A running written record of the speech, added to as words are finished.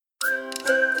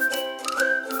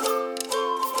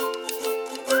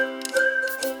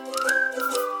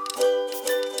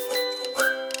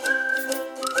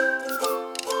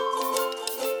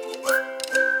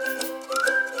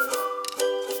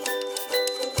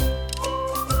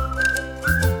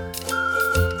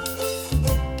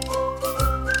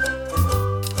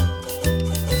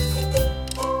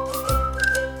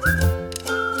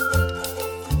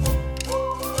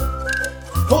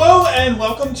Hello and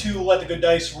welcome to Let the Good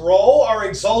Dice Roll, our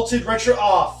exalted retro...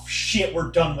 Oh, shit, we're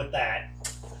done with that.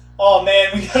 Oh man,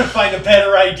 we gotta find a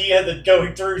better idea than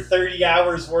going through 30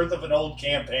 hours worth of an old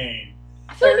campaign.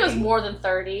 I feel like it was more than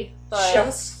 30, but...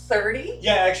 Just 30?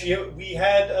 Yeah, actually, we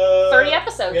had... 30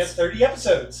 episodes. We had 30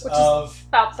 episodes Which of... is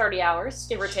about 30 hours,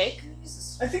 give or take.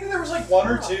 Jesus. I think there was like one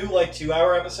or two, like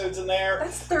 2-hour episodes in there.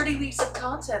 That's 30 weeks of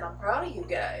content. I'm proud of you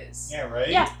guys. Yeah, right?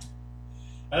 Yeah.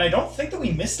 And I don't think that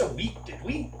we missed a week, did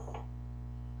we?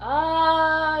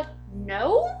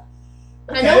 No?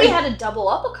 I Okay. know we had to double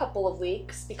up a couple of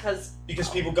weeks because... Because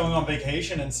people going on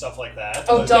vacation and stuff like that.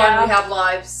 Oh, but- darn, Yeah. we have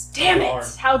lives. Damn Darn.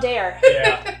 it! How dare.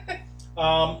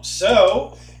 Yeah.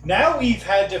 So now we've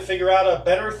had to figure out a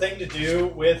better thing to do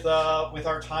with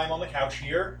our time on the couch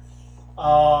here.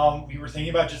 We were thinking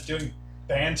about just doing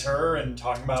banter and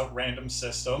talking about random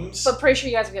systems. But pretty sure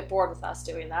you guys will get bored with us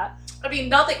doing that. I mean,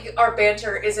 not that our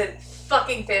banter isn't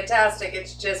fucking fantastic.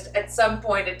 It's just at some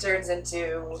point it turns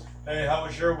into. Hey, how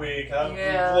was your week?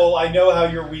 Yeah. Well, I know how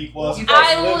your week was. You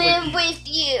because guys with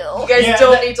you. You guys Yeah,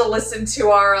 don't that- need to listen to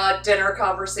our dinner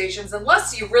conversations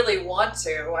unless you really want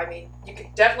to. I mean, you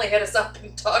could definitely hit us up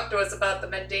and talk to us about the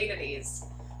mundanities.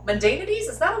 Mundanities?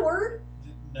 Is that a word?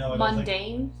 No, I don't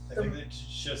Mundane? think. I think it's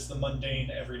just the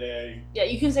mundane, everyday. Yeah,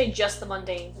 you can say just the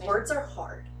mundane thing. Words are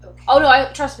hard. Okay. Oh no,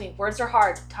 trust me, words are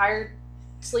hard. Tired,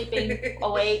 sleeping,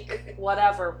 awake,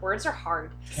 whatever. Words are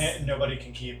hard. Nobody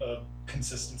can keep a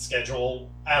consistent schedule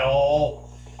at all.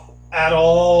 At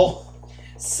all.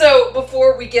 So,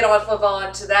 before we get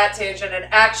on to that tangent and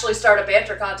actually start a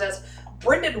banter contest,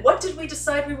 Brendan, what did we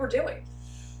decide we were doing?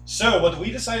 So, what we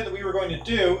decided that we were going to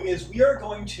do is we are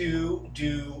going to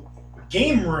do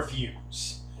game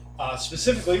reviews.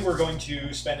 Specifically, we're going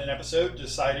to spend an episode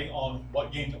deciding on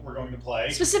what game that we're going to play.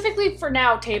 Specifically for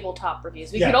now, tabletop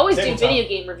reviews. We Yeah, could always do tabletop. video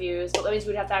game reviews, but that means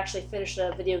we'd have to actually finish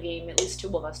the video game, at least two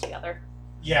of us together.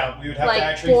 Yeah, we would have Like to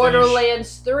actually finish.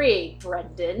 Borderlands 3,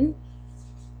 Brendan.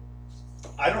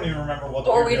 I don't even remember what.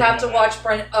 Or we'd have to watch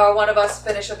one of us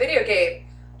finish a video game.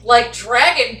 Like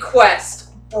Dragon Quest,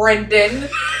 Brendan.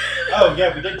 Oh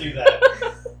yeah, we did do that.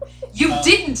 You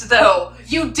didn't, though.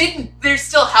 You didn't. There's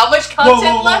still how much Whoa,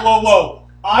 content whoa, left? whoa, whoa, whoa!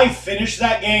 I finished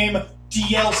that game.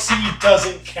 DLC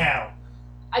doesn't count.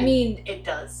 I mean, It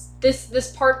does.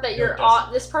 this part that No, it you're doesn't.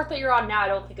 on, this part that you're on now, I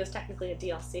don't think is technically a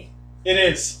DLC. It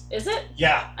is. Is it?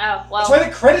 Yeah. Oh That's why well.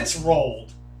 the credits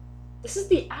rolled. This is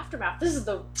the aftermath. This is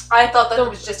the I thought that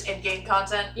was just in-game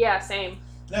content. yeah same.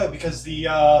 No, because the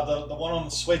one on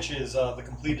the Switch is the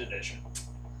complete edition.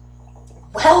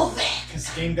 Well, then. Because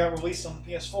the game got released on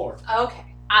the PS4. Okay.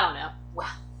 I don't know.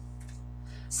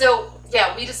 So,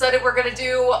 yeah, we decided we're gonna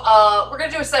do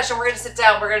a session. We're gonna sit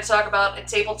down. We're gonna talk about a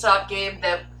tabletop game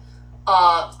that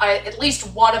at least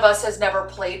one of us has never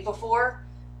played before,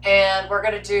 and we're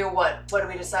gonna do what do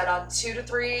we decide on? 2 to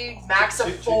 3, max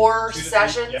of 4 2 to 3,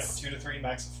 sessions. Yep, 2 to 3,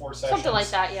 max of 4 sessions. Something like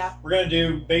that. Yeah. We're gonna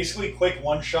do basically quick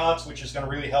one shots, which is gonna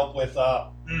really help with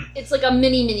It's like a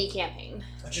mini campaign.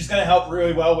 which is gonna help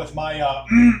really well with my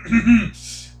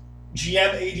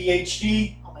GM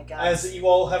ADHD, Oh my god! as you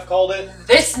all have called it.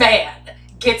 This man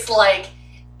gets like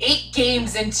 8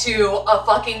 games into a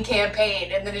fucking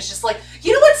campaign, and then it's just like,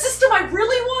 you know what system I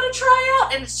really want to try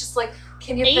out? And it's just like,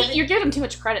 can you 8. finish? You're giving him too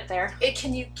much credit there.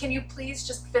 Can you please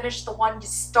just finish the one you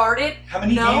started? How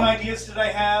many No. game ideas did I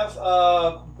have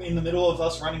in the middle of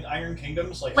us running Iron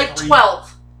Kingdoms? Like 3?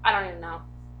 12. I don't even know.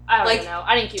 I don't Like, even know.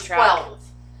 I didn't keep track. 12.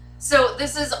 So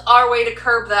this is our way to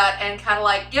curb that and kind of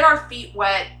like get our feet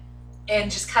wet and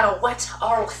just kind of wet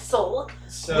our soul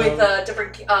So, with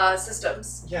different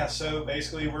systems. yeah, so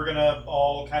basically we're gonna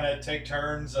all kind of take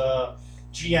turns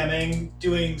GMing,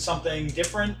 doing something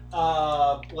different,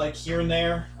 like here and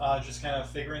there, just kind of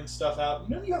figuring stuff out.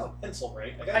 You know, you have a pencil,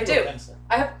 right? got I you do. A pencil.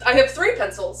 I have 3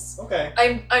 pencils. Okay.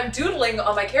 I'm doodling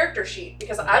on my character sheet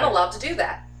because I'm allowed to do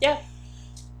that.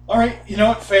 All right. You know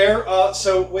what? Fair.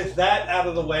 So with that out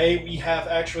of the way, we have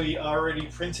actually already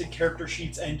printed character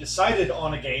sheets and decided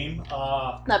on a game.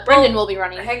 That Brendan will be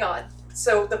running. Hang on.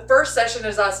 So the first session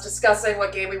is us discussing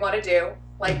what game we want to do.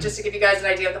 Like, just to give you guys an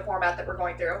idea of the format that we're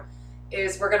going through,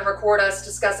 is we're going to record us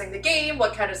discussing the game,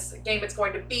 what kind of game it's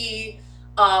going to be.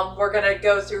 We're going to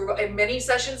go through a mini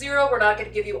session 0. We're not going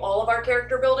to give you all of our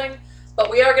character building, but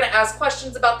we are going to ask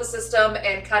questions about the system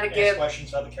and kind of Ask give questions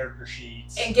about the character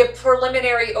sheets. and give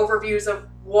preliminary overviews of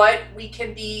what we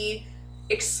can be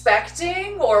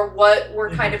expecting or what we're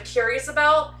kind of curious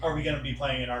about. Are we going to be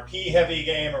playing an RP heavy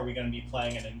game? Are we going to be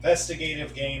playing an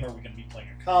investigative game? Are we going to be playing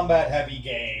a combat heavy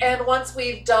game? And once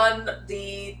we've done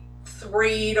the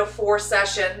 3 to 4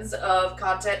 sessions of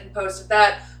content and posted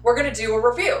that, we're going to do a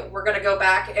review. We're going to go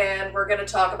back and we're going to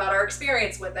talk about our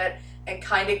experience with it and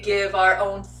kind of give our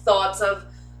own thoughts of,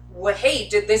 well, hey,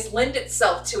 did this lend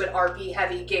itself to an RP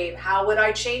heavy game? How would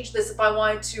I change this if I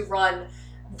wanted to run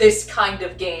this kind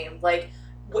of game? Like,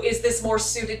 is this more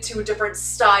suited to a different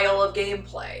style of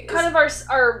gameplay? Kind of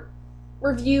our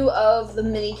review of the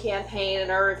mini campaign and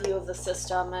our review of the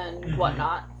system and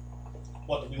whatnot.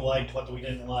 What we liked, what we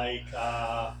didn't like,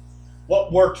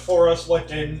 what worked for us, what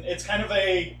didn't. It's kind of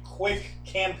a quick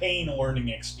campaign learning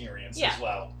experience as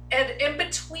well. And in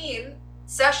between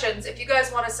sessions, if you guys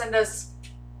want to send us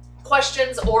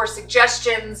questions or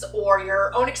suggestions or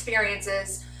your own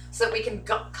experiences so that we can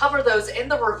cover those in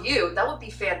the review, that would be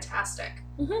fantastic.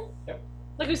 Yep.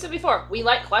 Like we said before, we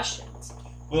like questions.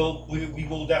 We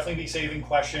will definitely be saving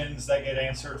questions that get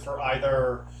answered for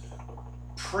either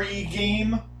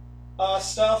pre-game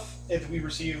stuff, if we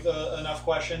receive enough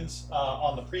questions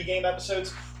on the pre-game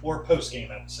episodes, or post-game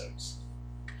episodes.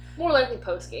 More likely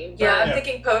post-game. Yeah, I'm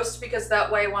thinking post, because that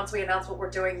way once we announce what we're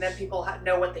doing, then people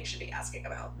know what they should be asking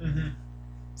about.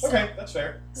 Okay, that's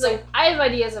fair. So I have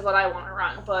ideas of what I want to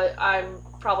run, but I'm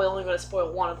probably only going to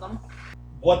spoil one of them.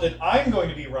 What that I'm going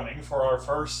to be running for our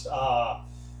first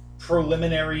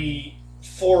preliminary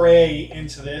foray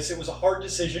into this, it was a hard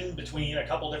decision between a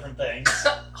couple different things.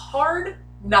 Hard?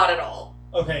 Not at all.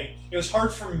 Okay, it was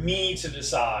hard for me to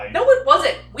decide. No, it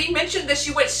wasn't. We mentioned this.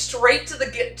 You went straight to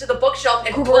the bookshelf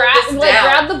and pulled this down.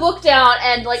 Grabbed the book down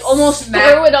and almost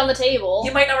threw it on the table.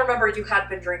 You might not remember you had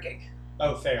been drinking.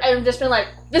 Oh, fair. And just been like,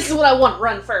 this is what I want to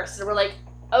run first. And we're like,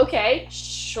 okay,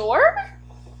 sure.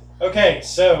 Okay,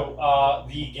 so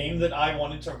the game that I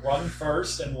wanted to run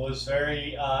first and was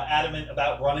very adamant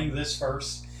about running this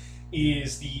first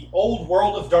is the old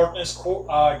World of Darkness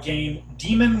game,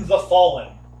 Demon the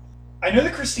Fallen. I know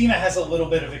that Christina has a little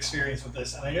bit of experience with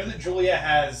this, and I know that Julia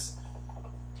has...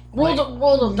 World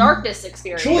of Darkness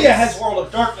experience. Julia has World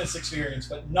of Darkness experience,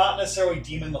 but not necessarily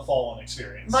Demon the Fallen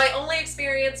experience. My only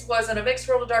experience was in a mixed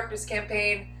World of Darkness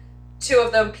campaign. 2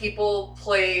 of them people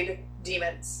played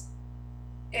demons.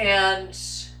 And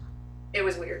it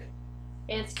was weird.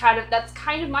 And that's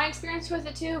kind of my experience with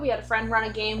it too. We had a friend run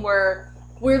a game where,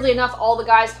 weirdly enough, all the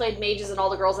guys played mages and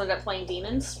all the girls ended up playing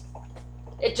demons.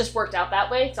 It just worked out that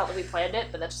way. It's not that we planned it,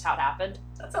 but that's just how it happened.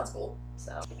 That sounds cool.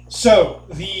 So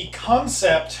the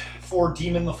concept for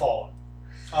Demon the Fallen,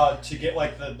 to get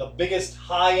the biggest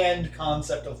high-end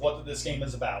concept of what this game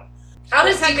is about. How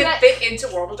does Demon fit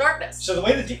into World of Darkness? So the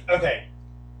way that okay,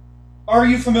 are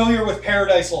you familiar with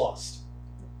Paradise Lost?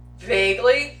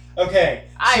 Vaguely. Okay.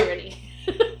 Irony.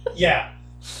 Yeah.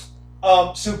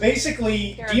 So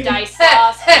basically, Paradise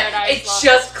Lost. It Lost.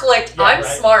 just clicked. Yeah, I'm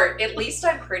right. smart. At least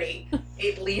I'm pretty.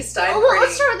 At least I'm Well, pretty.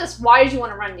 let's start with this. Why did you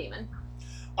want to run Demon?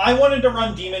 I wanted to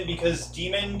run Demon because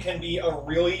Demon can be a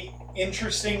really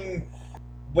interesting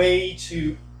way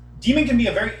to... Demon can be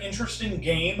a very interesting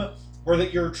game where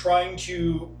that you're trying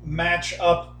to match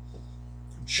up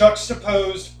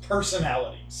juxtaposed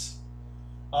personalities.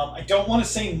 I don't want to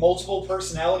say multiple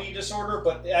personality disorder,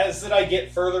 but as that I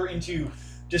get further into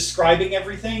describing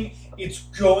everything, it's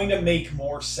going to make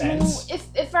more sense. Well,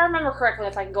 if I remember correctly,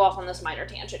 if I can go off on this minor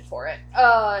tangent for it,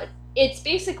 it's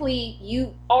basically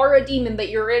you are a demon, but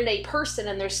you're in a person,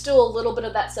 and there's still a little bit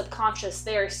of that subconscious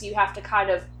there, so you have to kind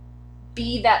of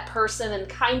be that person and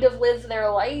kind of live their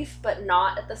life, but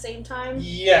not at the same time.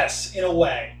 Yes, in a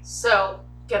way. So,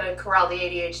 gonna corral the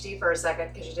ADHD for a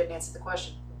second because you didn't answer the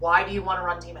question. Why do you want to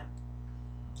run Demon?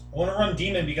 I want to run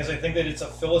Demon because I think that it's a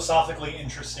philosophically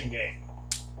interesting game.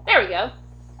 There we go.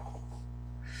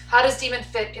 How does Demon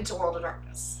fit into World of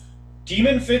Darkness?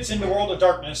 Demon fits into World of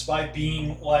Darkness by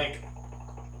being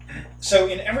so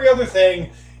in every other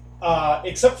thing,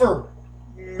 except for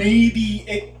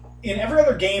maybe in every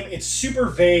other game, it's super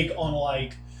vague on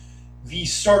the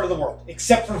start of the world,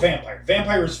 except for Vampire.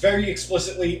 Vampire is very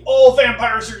explicitly, all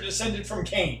vampires are descended from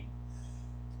Cain.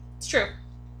 It's true.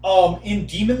 In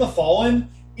Demon the Fallen,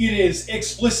 it is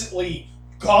explicitly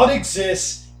God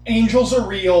exists, angels are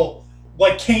real,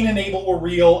 Cain and Abel were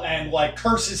real, and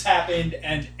curses happened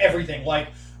and everything.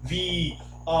 The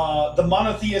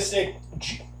monotheistic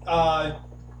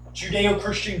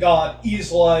Judeo-Christian God is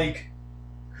the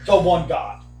one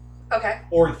God. Okay.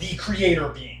 Or the creator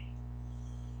being.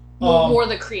 More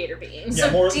the creator being. So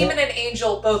Yeah, Demon and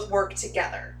Angel both work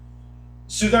together.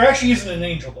 So there actually isn't an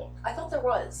angel book. I thought there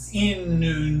was. In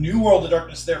New World of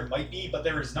Darkness there might be, but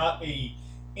there is not a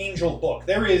angel book.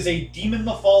 There is a Demon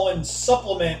the Fallen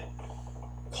supplement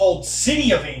called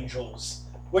City of Angels,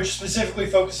 which specifically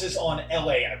focuses on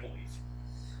LA, I believe.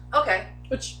 Okay.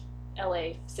 Which,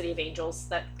 LA, City of Angels,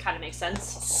 that kind of makes sense.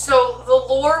 So the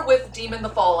lore with Demon the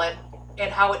Fallen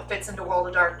and how it fits into World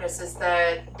of Darkness is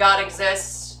that God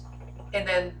exists and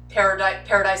then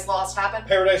Paradise Lost happened.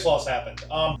 Paradise Lost happened.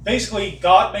 Basically,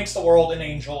 God makes the world and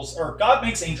angels, or God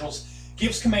makes angels,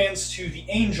 gives commands to the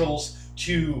angels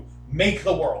to make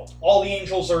the world. All the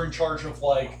angels are in charge of,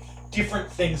 like,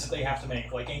 different things that they have to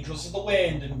make, like Angels of the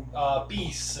Wind and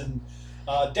beasts and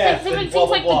death and Things blah,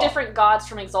 blah, like blah. the different gods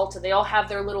from Exalted, they all have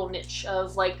their little niche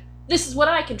of, like, this is what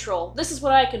I control, this is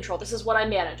what I control, this is what I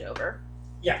manage over.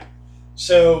 Yeah.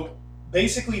 So,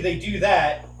 basically they do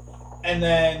that, and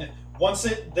then once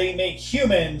they make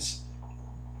humans,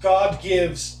 God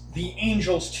gives the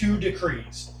angels 2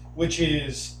 decrees, which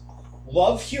is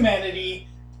love humanity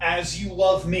as you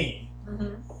love me,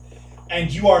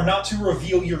 and you are not to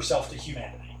reveal yourself to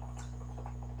humanity.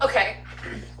 Okay.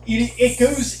 It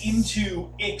goes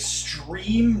into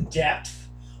extreme depth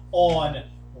on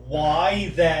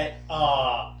why that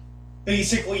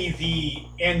basically the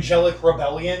angelic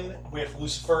rebellion with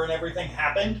Lucifer and everything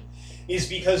happened, is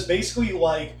because basically,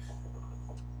 like,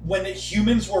 when the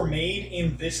humans were made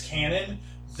in this canon,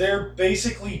 they're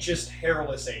basically just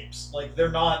hairless apes. Like, they're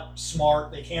not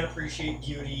smart, they can't appreciate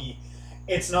beauty.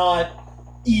 It's not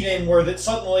Eden where that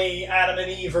suddenly Adam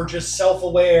and Eve are just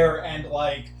self-aware and,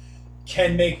 like,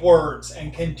 can make words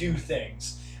and can do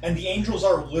things. And the angels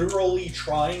are literally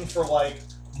trying for, like,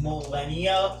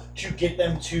 millennia to get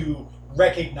them to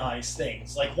recognize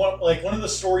things. Like one of the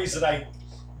stories that I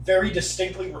very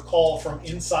distinctly recall from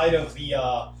inside of the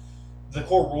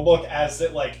core rulebook, as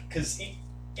that, like, because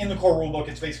in the core rulebook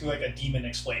it's basically like a demon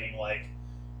explaining, like,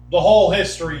 the whole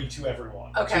history to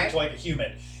everyone, Okay. to like a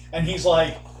human, and he's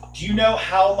like, do you know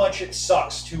how much it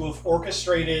sucks to have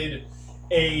orchestrated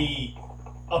a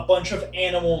bunch of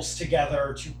animals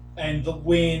together and the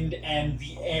wind and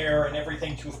the air and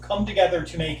everything to have come together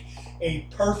to make a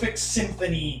perfect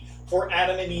symphony for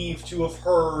Adam and Eve to have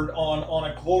heard on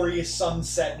a glorious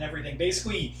sunset and everything.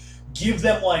 Basically, give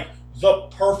them, like, the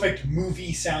perfect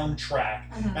movie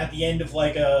soundtrack at the end of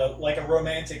like a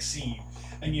romantic scene.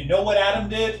 And you know what Adam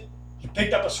did? He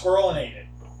picked up a squirrel and ate it.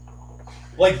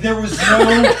 Like, there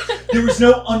was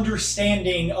no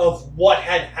understanding of what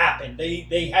had happened.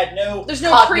 They had no. There's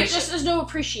no Cognition. there's no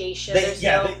appreciation. They- There's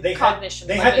yeah, no they cognition.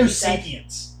 They like had no you said.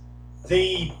 sapience.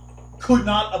 They could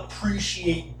not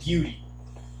appreciate beauty.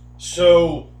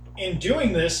 So, in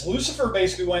doing this, Lucifer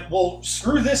basically went, well,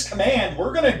 screw this command.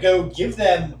 We're going to go give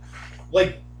them,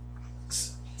 like,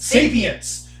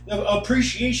 sapience,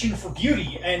 appreciation for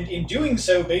beauty. And in doing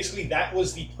so, basically, that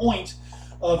was the point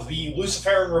of the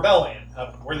Luciferian rebellion,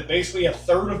 where basically a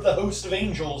third of the host of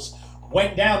angels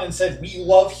went down and said, we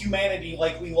love humanity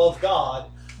like we love God.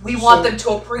 We want them to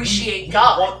appreciate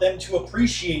God. We want them to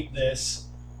appreciate this,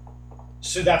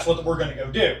 so that's what we're going to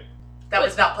go do. That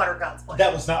was not part of God's plan.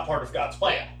 That was not part of God's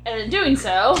plan. And in doing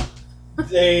so,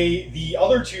 The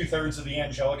other 2/3 of the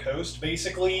angelic host,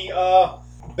 basically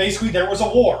there was a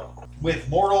war with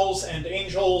mortals and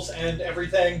angels and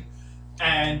everything,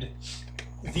 and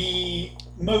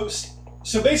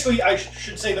so basically I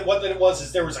should say that what it was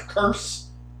is there was a curse.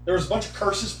 There was a bunch of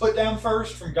curses put down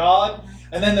first from God,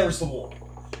 and then there was the war.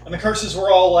 And the curses were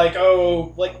all like,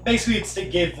 oh, like, basically it's to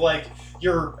give, like,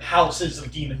 your houses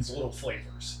of demons little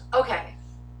flavors. Okay.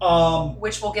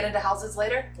 Which We'll get into houses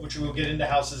later. we'll get into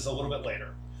houses a little bit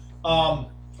later.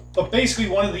 But basically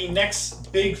one of the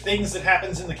next big things that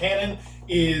happens in the canon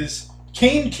is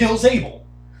Cain kills Abel.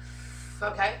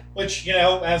 Okay. Which, you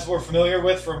know, as we're familiar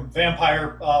with from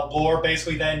vampire lore,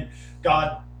 basically then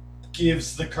God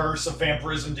gives the curse of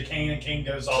vampirism to Cain, and Cain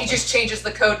goes off. He just changes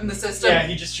the code in the system. Yeah,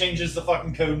 he just changes the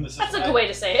fucking code in the system. that's a good way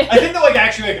to say it. I think that, like,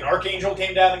 actually, like, an archangel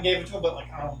came down and gave it to him, but,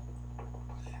 like, I don't know.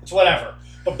 It's whatever.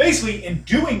 But basically, in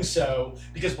doing so,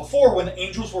 because before, when the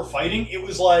angels were fighting, it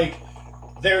was like,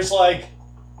 there's, like,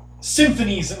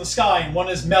 symphonies in the sky, and one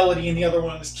is melody and the other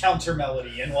one is counter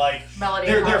melody, and, like, Melody,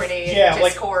 They're- harmony, yeah,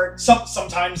 like, discord.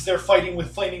 sometimes they're fighting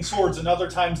with flaming swords, and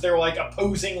other times they're, like,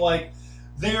 opposing, like,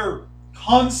 their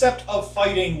concept of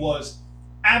fighting was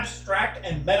abstract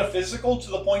and metaphysical to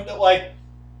the point that, like,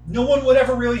 no one would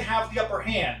ever really have the upper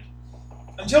hand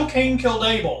until Cain killed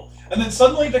Abel. And then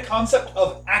suddenly the concept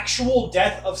of actual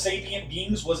death of sapient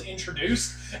beings was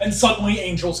introduced, and suddenly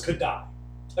angels could die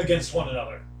against one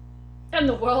another. And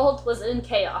the world was in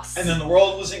chaos. And then the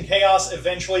world was in chaos.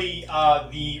 Eventually,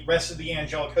 the rest of the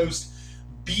angelic host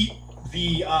beat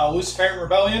the Luciferian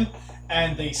Rebellion,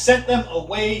 and they sent them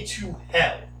away to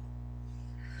hell.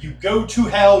 You go to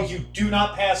hell, you do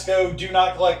not pass go, do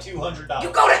not collect $200. You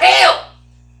go to hell!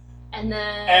 And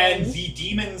then. And the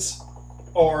demons,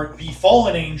 or the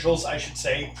fallen angels, I should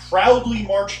say, proudly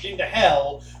marched into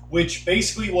hell, which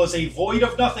basically was a void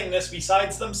of nothingness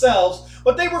besides themselves,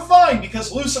 but they were fine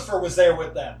because Lucifer was there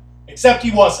with them. Except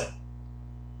he wasn't.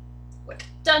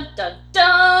 Dun dun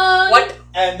dun! What?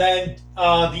 And then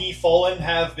the fallen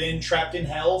have been trapped in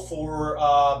hell for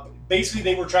basically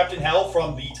they were trapped in hell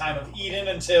from the time of Eden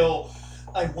until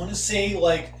I want to say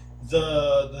like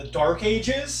the Dark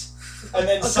Ages, and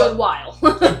then Good while.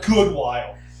 a good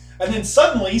while, and then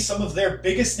suddenly some of their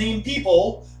biggest named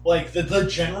people, like the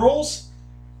generals,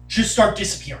 just start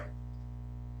disappearing.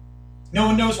 No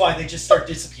one knows why, they just start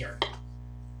disappearing.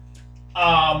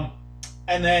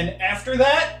 And then after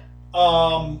that,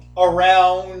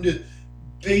 around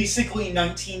basically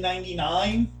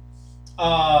 1999,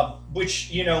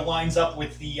 which lines up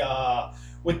with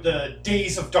the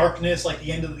Days of Darkness, like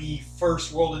the end of the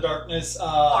first World of Darkness.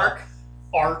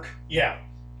 Arc, yeah.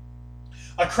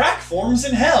 A crack forms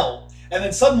in hell, and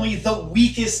then suddenly the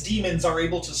weakest demons are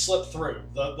able to slip through.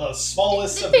 The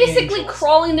smallest They're of the basically angels.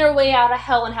 crawling their way out of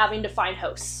hell and having to find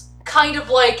hosts. Kind of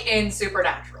like in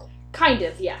Supernatural. Kind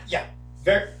of, yeah.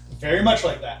 Very, very much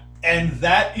like that. And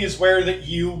that is where that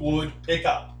you would pick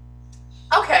up.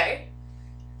 Okay.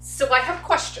 So I have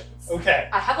questions. Okay.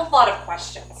 I have a lot of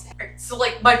questions. So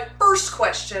like my first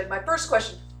question,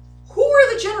 who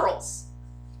are the generals?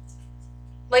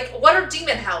 Like, what are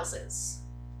demon houses?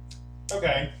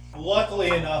 Okay.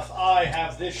 Luckily enough, I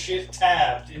have this shit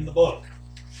tabbed in the book.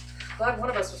 Glad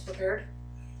one of us was prepared.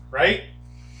 Right?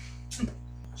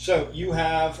 So you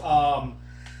have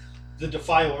the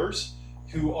Defilers,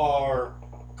 who are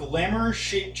glamorous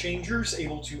shape changers,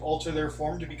 able to alter their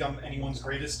form to become anyone's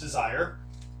greatest desire.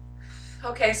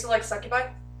 Okay, so like succubi?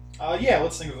 Yeah,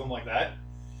 let's think of them like that.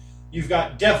 You've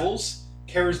got Devils,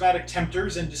 charismatic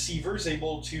tempters and deceivers,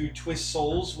 able to twist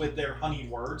souls with their honeyed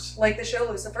words. Like the show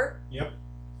Lucifer? Yep.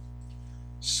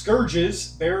 Scourges,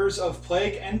 bearers of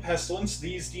plague and pestilence.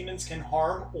 These demons can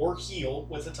harm or heal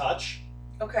with a touch.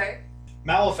 Okay.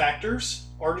 Malefactors,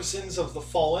 artisans of the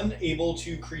fallen, able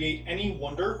to create any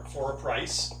wonder for a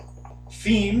price.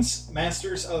 Fiends,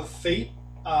 masters of fate,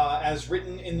 as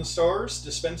written in the stars,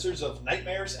 dispensers of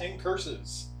nightmares and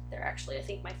curses. They're actually, I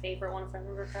think, my favorite one, if I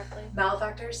remember correctly.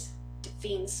 Malefactors?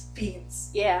 Fiends.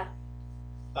 Fiends. Yeah.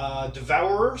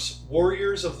 Devourers,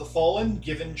 warriors of the fallen,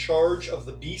 given charge of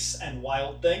the beasts and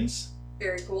wild things.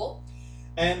 Very cool.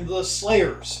 And the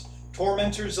Slayers,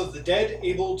 tormentors of the dead,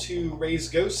 able to raise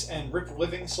ghosts and rip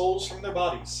living souls from their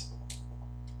bodies.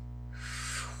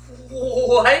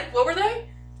 What? What were they?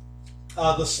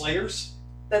 The Slayers.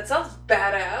 That sounds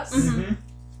badass. Mm-hmm.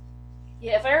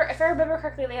 Yeah, if I remember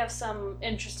correctly, they have some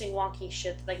interesting wonky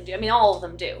shit that they can do. I mean, all of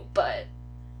them do, but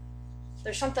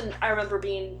there's something I remember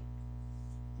being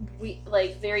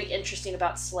very interesting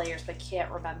about Slayers, but I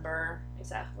can't remember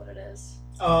exactly what it is.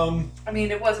 I mean,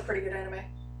 it was a pretty good anime.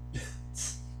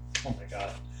 Oh my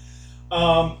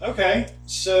god. Okay,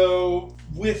 so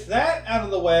with that out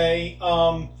of the way,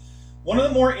 one of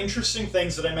the more interesting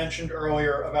things that I mentioned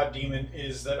earlier about Demon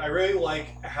is that I really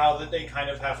like how that they kind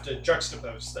of have to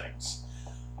juxtapose things.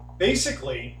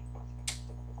 Basically,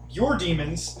 your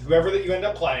demons, whoever that you end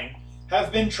up playing,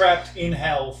 have been trapped in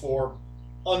hell for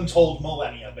untold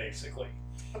millennia, basically.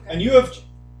 Okay. And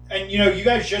you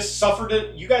guys just suffered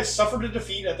it. You guys suffered a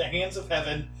defeat at the hands of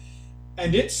heaven,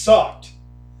 and it sucked.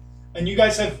 And you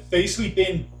guys have basically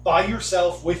been by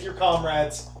yourself with your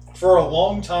comrades for a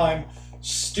long time,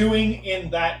 stewing in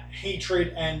that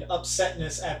hatred and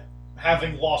upsetness at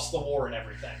having lost the war and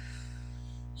everything.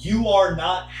 You are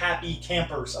not happy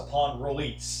campers upon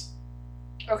release.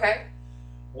 Okay.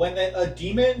 When a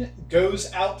demon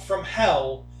goes out from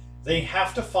hell, they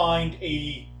have to find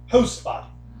a host body.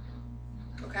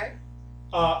 Okay.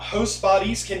 Host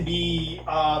bodies can be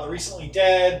the recently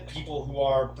dead, people who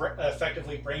are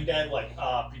effectively brain dead, like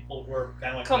people who are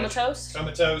kind of like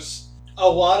Comatose. A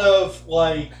lot of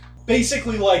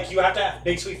basically you have to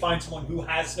basically find someone who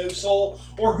has no soul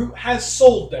or who has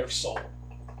sold their soul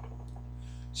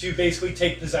to basically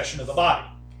take possession of the body.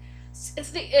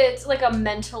 It's like a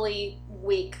mentally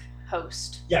weak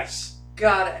host. Yes.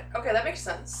 Got it. Okay, that makes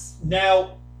sense.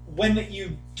 Now, when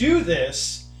you do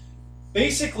this,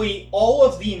 basically all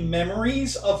of the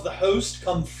memories of the host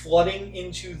come flooding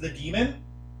into the demon.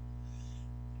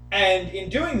 And in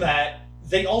doing that,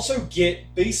 they also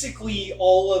get basically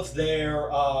all of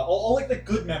their all the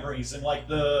good memories and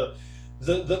the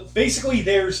basically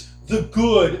there's the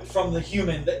good from the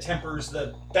human that tempers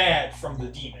the bad from the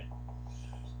demon.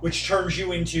 which turns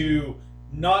you into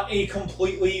not a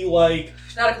completely like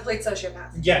Not a complete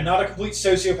sociopath. not a complete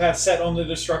sociopath set on the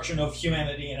destruction of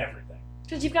humanity and everything.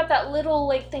 Because you've got that little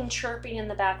like thing chirping in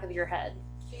the back of your head.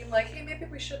 Being like, hey, maybe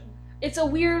we shouldn't. It's a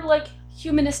weird like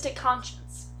humanistic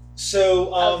conscience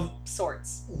So of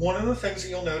sorts. one of the things that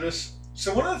you'll notice.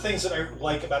 So one of the things that I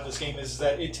like about this game is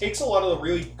that it takes a lot of the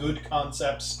really good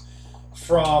concepts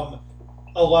from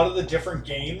a lot of the different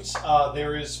games.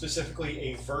 There is specifically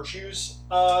a virtues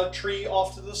tree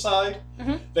off to the side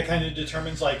that kind of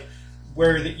determines like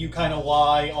where that you kind of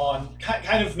lie on,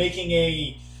 kind of making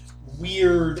a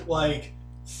weird like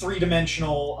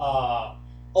three-dimensional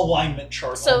alignment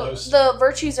chart. So almost. the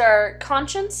virtues are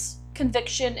conscience,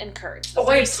 conviction, and courage. The Oh,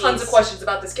 I have three tons Cs. of questions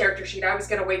about this character sheet. I was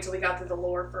gonna wait till we got through the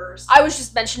lore first. I was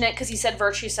just mentioning it because he said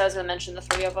virtue, so I was going to mention the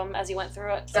three of them as he went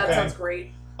through it. That Okay. sounds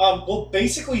great. Well,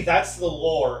 basically, that's the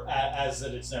lore as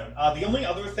that it's known. The only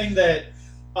other thing that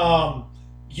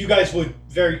you guys would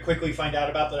very quickly find out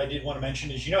about that I did want to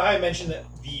mention is, you know how I mentioned that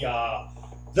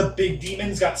the big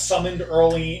demons got summoned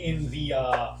early in the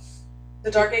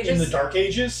Dark Ages? Dark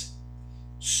Ages?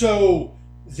 So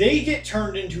they get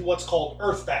turned into what's called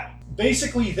Earthbound.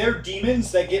 Basically, they're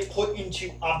demons that get put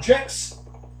into objects,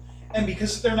 and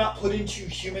because they're not put into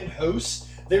human hosts,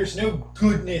 there's no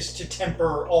goodness to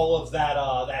temper all of that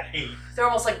hate. They're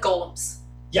almost like golems.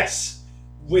 Yes,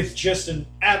 with just an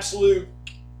absolute.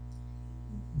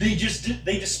 They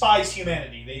despise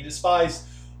humanity. They despise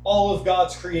all of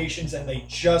God's creations, and they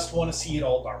just want to see it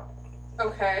all dark.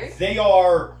 Okay. They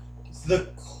are the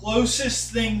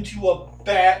closest thing to a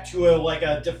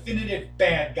definitive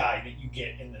bad guy that you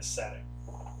get in this setting.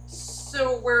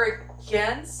 So we're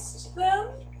against them?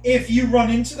 If you run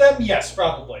into them, yes,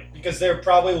 probably, because they're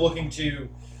probably looking to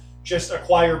just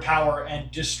acquire power and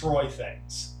destroy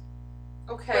things.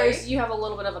 Okay. Whereas you have a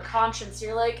little bit of a conscience.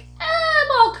 You're like, I'm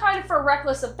all kind of for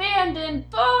reckless abandon,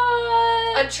 but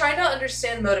I'm trying to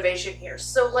understand the motivation here.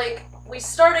 So, like, we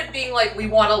started being like, we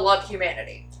want to love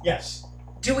humanity. Yes.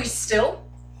 Do we still?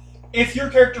 If your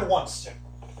character wants to.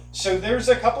 So there's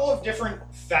a couple of different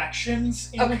factions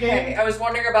in the Okay. game. I was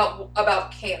wondering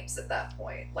about camps at that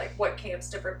point. Like, what camps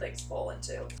different things fall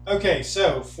into. Okay,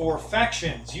 so for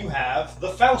factions, you have the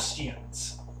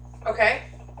Faustians. Okay.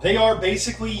 They are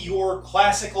basically your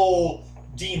classical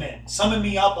demon. Summon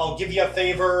me up, I'll give you a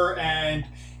favor, and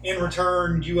in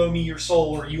return, you owe me your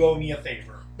soul or you owe me a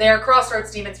favor. They are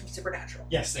crossroads demons from Supernatural.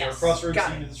 Yes, they are Yes, crossroads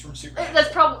got it. demons from Supernatural.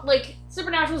 that's probably like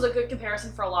Supernatural is a good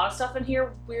comparison for a lot of stuff in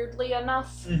here. Weirdly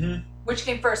enough, Mm-hmm. Which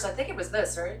came first? I think it was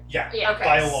this, right? Yeah, yeah. Okay.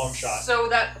 by a long shot. So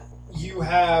that You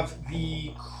have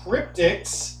the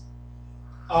Cryptics.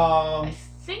 I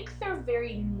think they're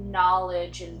very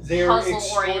knowledge and They're puzzle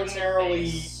oriented.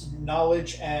 extraordinarily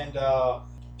knowledge and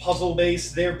puzzle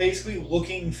based. They're basically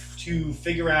looking to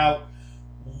figure out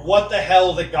what the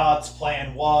hell the God's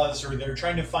plan was, or they're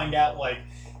trying to find out like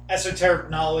esoteric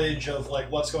knowledge of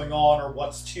like what's going on or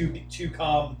what's to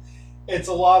come. It's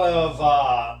a lot of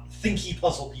thinky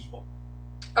puzzle people.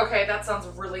 okay, that sounds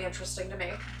really interesting to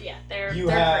me. Yeah, they're You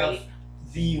they're have great.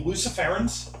 the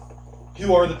Luciferans,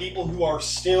 who are the people who are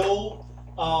still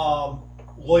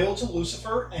loyal to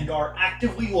Lucifer and are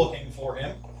actively looking for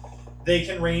him. They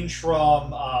can range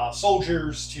from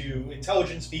soldiers to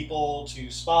intelligence people to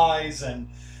spies, and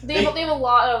They have a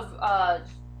lot of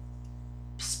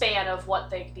span of what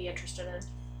they could be interested in.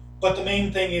 but the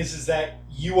main thing is that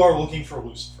you are looking for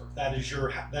Lucifer. That is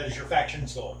your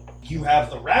faction's goal. You have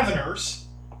the Raveners,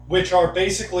 which are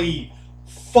basically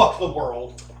fuck the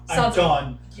world. Sounds I'm like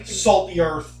done. you can- Salt the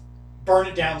earth, burn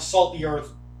it down, salt the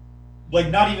earth. Like,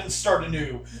 not even start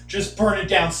anew. Just burn it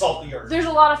down, salt the earth. There's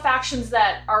a lot of factions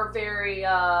that are very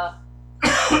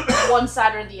one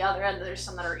side or the other, and there's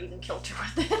some that are even kilter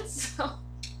with it. So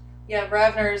Yeah,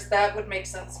 Raveners, that would make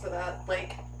sense for that.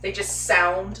 Like, they just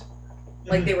sound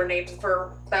like they were named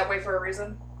for that way for a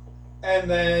reason. And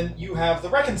then you have the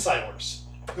Reconcilers,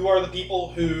 who are the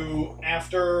people who,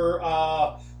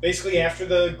 basically after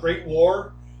the Great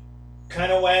War,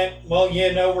 kind of went, well,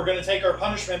 yeah, no, we're going to take our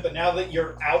punishment, but now that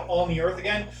you're out on the earth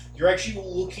again, you're actually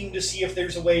looking to see if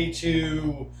there's a way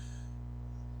to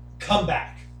come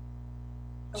back,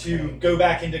 to Okay. go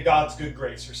back into God's good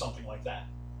grace or something like that.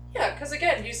 Yeah, because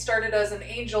again, you started as an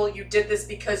angel. You did this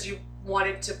because you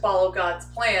wanted to follow God's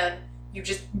plan. You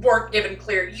just weren't given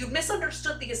clear. You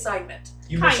misunderstood the assignment.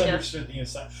 You Kind of. misunderstood the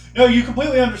assignment. No, you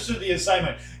completely understood the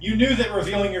assignment. You knew that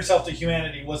revealing yourself to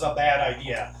humanity was a bad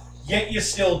idea, yet you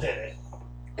still did it.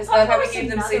 Is Oh, that there how we was gave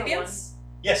them another sapience?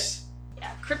 Yes.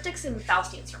 yeah, Cryptics and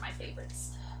Faustians are my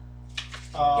favorites.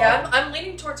 Yeah, I'm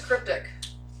leaning towards cryptic.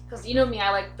 Because you know me,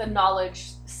 I like the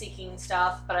knowledge seeking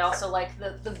stuff, but I also like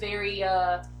the very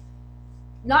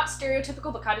not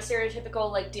stereotypical, but kind of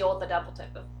stereotypical, like deal with the devil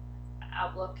type of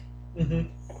outlook. Mm-hmm.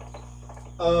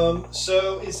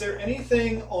 So is there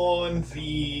anything on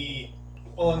the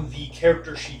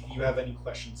character sheet that you have any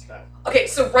questions about? Okay,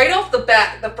 so right off the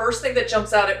bat, the first thing that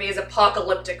jumps out at me is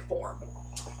apocalyptic form.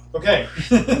 Okay.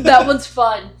 That one's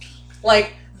fun.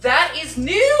 Like, that is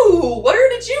new! Where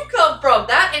did you come from?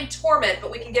 That and torment,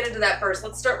 but we can get into that first.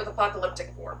 Let's start with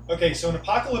apocalyptic form. Okay, so an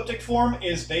apocalyptic form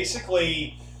is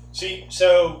basically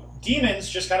so demons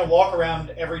just kind of walk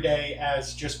around every day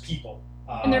as just people.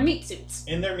 In their meat suits.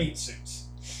 In their meat suits.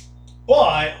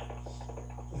 But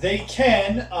they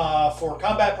can, for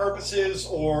combat purposes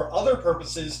or other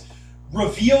purposes,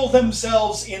 reveal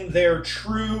themselves in their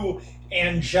true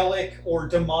angelic or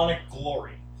demonic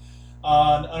glory.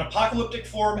 An apocalyptic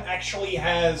form actually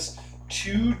has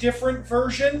 2 different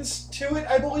versions to it,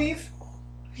 I believe.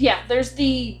 Yeah, there's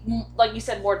the, like you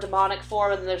said, more demonic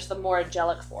form, and then there's the more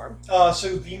angelic form.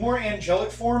 So the more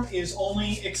angelic form is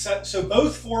only so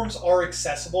both forms are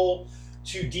accessible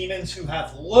to demons who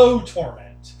have low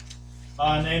torment.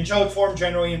 An angelic form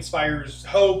generally inspires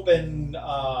hope and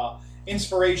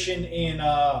inspiration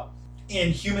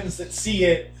in humans that see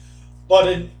it, but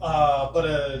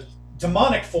a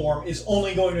demonic form is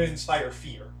only going to inspire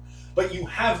fear. But you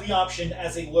have the option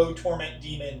as a low torment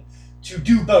demon to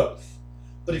do both.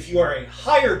 But if you are a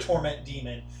higher torment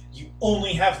demon, you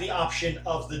only have the option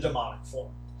of the demonic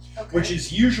form, Okay. which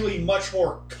is usually much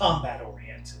more combat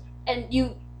oriented. And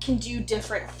you can do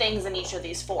different things in each of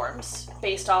these forms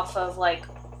based off of, like,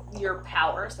 your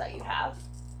powers that you have.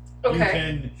 Okay. You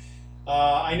can.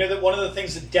 I know that one of the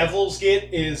things that devils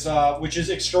get is, which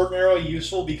is extraordinarily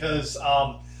useful because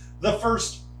the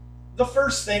first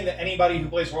thing that anybody who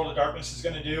plays World of Darkness is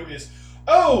going to do is,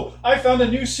 oh, I found a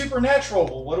new supernatural.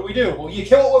 Well, what do? Well, you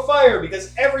kill it with fire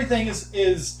because everything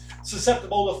is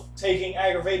susceptible to taking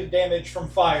aggravated damage from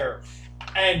fire,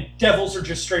 and devils are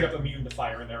just straight up immune to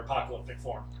fire in their apocalyptic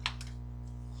form.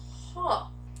 Huh.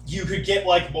 You could get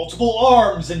like multiple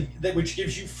arms, which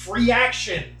gives you free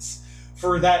actions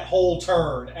for that whole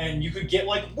turn, and you could get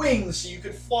like wings so you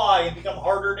could fly and become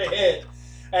harder to hit,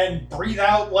 and breathe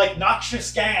out like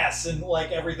noxious gas and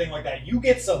like everything like that. You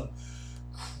get some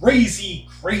crazy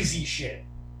shit.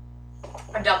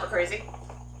 I'm down for crazy.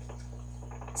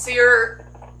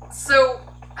 So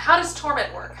how does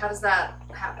torment work? How does that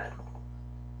happen?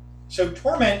 So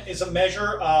torment is a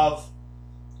measure of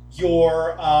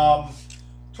your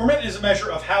torment is a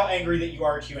measure of how angry that you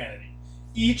are at humanity.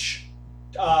 Each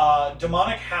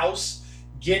demonic house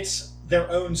gets their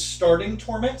own starting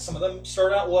torment. Some of them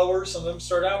start out lower, some of them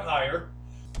start out higher.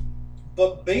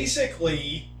 But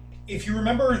basically, if you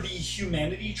remember the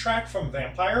humanity track from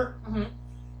Vampire, Mm-hmm.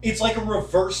 it's like a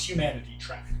reverse humanity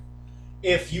track.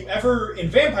 If you ever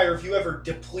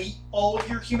deplete all of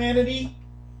your humanity,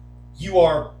 you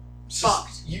are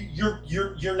Fucked.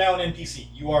 You're now an NPC.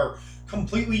 You are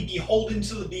completely beholden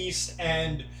to the beast,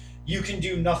 and you can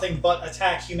do nothing but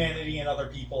attack humanity and other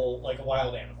people like a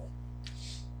wild animal.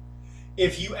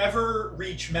 If you ever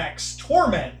reach max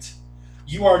torment,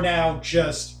 you are now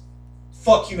just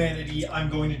fuck humanity. I'm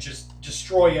going to just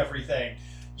destroy everything.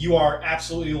 You are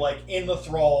absolutely like in the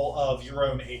thrall of your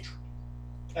own hatred,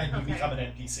 and you Okay. become an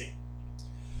NPC.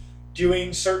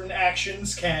 Doing certain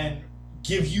actions can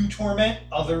give you torment,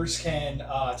 others can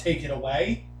take it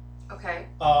away. Okay.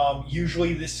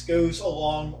 Usually, this goes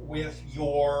along with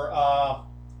your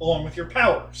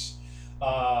powers.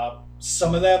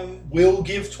 Some of them will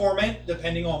give torment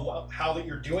depending on how that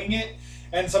you're doing it,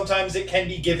 and sometimes it can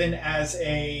be given as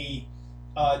a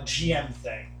GM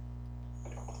thing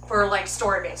For like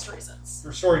story-based reasons.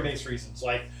 for story-based reasons,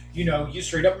 like you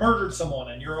straight up murdered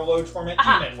someone and you're a low torment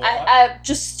demon.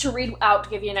 Just to read out to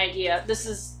give you an idea, this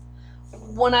is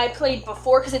when I played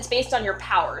before, because it's based on your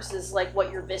powers, is like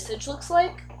what your visage looks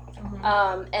like.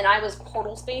 Mm-hmm. And I was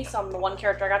Portal Space on the one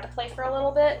character I got to play for a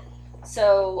little bit.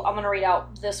 So I'm going to read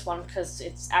out this one because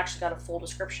it's actually got a full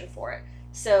description for it.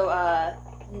 So,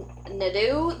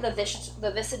 Nadu,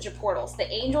 the visage of portals. The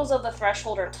angels of the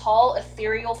threshold are tall,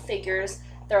 ethereal figures.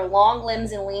 Their long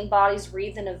limbs and lean bodies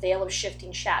wreathed in a veil of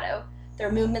shifting shadow.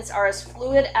 Their movements are as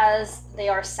fluid as they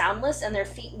are soundless, and their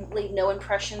feet leave no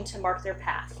impression to mark their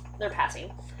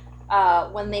passing.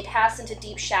 When they pass into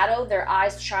deep shadow, their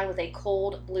eyes shine with a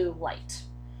cold blue light.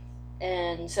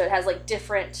 And so it has like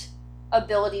different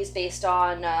abilities based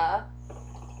on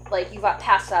like you've got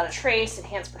pass without a trace,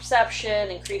 enhanced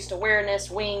perception, increased awareness,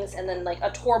 wings, and then like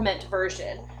a torment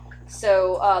version.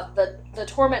 So the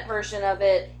torment version of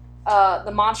it,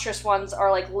 the monstrous ones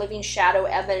are like living shadow,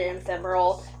 evident and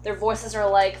ephemeral. Their voices are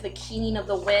like the keening of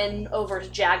the wind over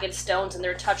jagged stones, and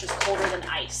their touch is colder than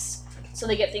ice. So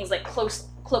they get things like close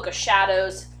Cloak of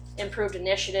Shadows, improved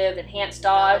initiative, enhanced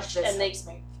dodge, None of this and they. helps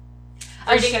me.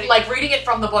 I was just Reading it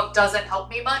from the book doesn't help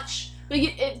me much.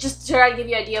 it just to try to give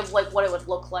you an idea of like what it would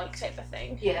look like, type of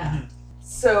thing. Yeah.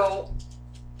 So,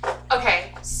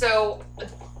 okay, so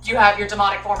you have your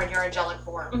demonic form and your angelic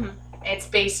form. Mhm. It's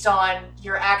based on,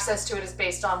 your access to it is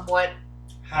based on what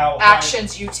How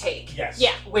actions you take, Yes.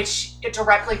 Yeah. which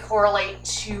directly correlate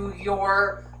to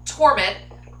your torment,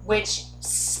 which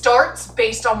starts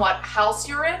based on what house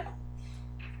you're in.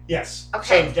 Yes.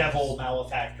 Okay. So devil,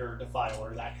 malefactor,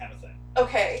 defiler, that kind of thing.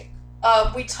 Okay,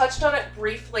 we touched on it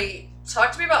briefly.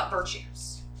 Talk to me about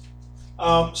virtues.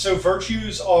 So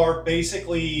virtues are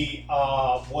basically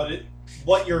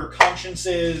what your conscience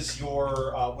is,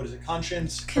 your what is it?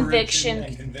 Conscience, courage, Conviction.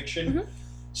 and conviction. Mhm.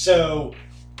 So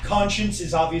conscience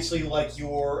is obviously like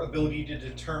your ability to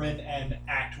determine and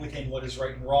act within what is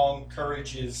right and wrong.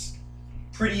 Courage is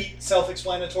pretty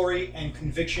self-explanatory, and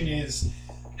conviction is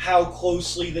how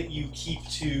closely that you keep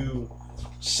to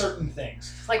certain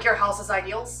things. Like your house's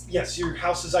ideals. Yes, your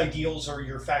house's ideals or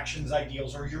your faction's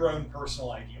ideals or your own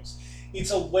personal ideals. It's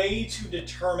a way to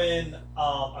determine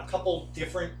a couple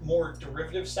different, more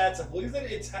derivative stats. I believe that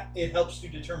it helps to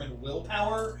determine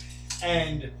willpower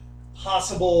and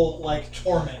possible like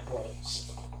torment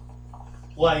rolls.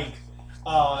 Like,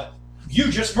 you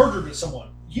just murdered someone.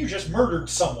 You just murdered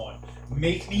someone.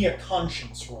 Make me a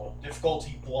conscience roll.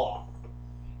 Difficulty blah.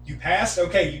 You passed.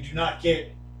 Okay, you do not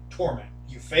get torment.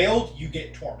 You failed. You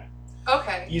get torment.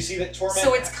 Okay. You see that torment.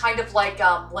 So it's kind of like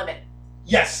limit.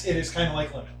 Yes, it is kind of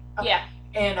like limit. Yeah.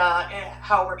 And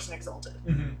how it works in Exalted.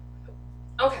 Mm-hmm.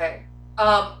 Okay.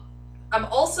 I'm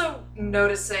also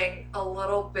noticing a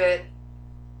little bit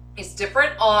is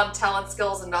different on talent,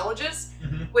 skills, and knowledges,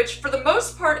 Mhm. which for the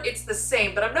most part it's the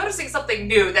same, but I'm noticing something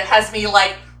new that has me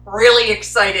like really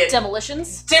excited.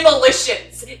 Demolitions.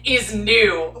 Demolitions is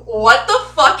new. What the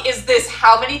fuck is this?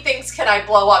 How many things can I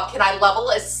blow up? Can I level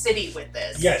a city with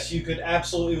this? Yes, you could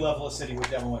absolutely level a city with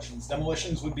demolitions.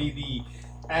 Demolitions would be the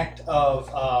act of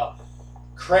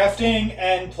crafting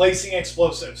and placing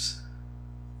explosives.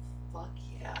 Fuck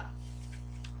yeah.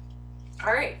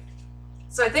 Alright.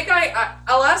 So I think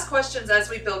I'll ask questions as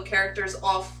we build characters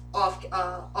off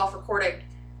recording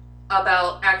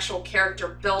about actual character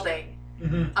building.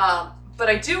 Mm-hmm. But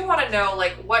I do want to know,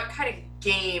 like, what kind of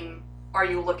game are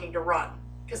you looking to run?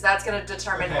 Because that's going to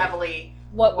determine Okay. heavily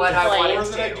What What we I play. wanted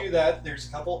Before that I to. do that, there's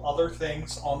a couple other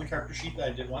things on the character sheet that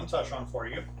I did want to touch on for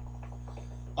you.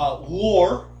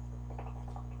 Lore.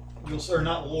 Or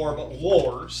not lore, but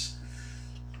lores.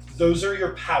 Those are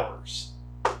your powers.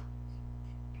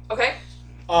 Okay.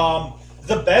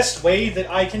 The best way that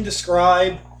I can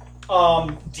describe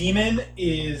demon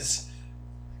is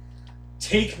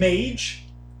take mage,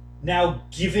 now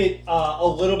give it a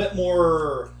little bit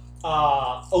more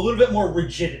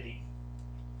rigidity.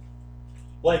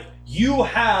 Like, you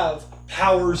have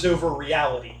powers over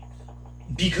reality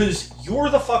because you're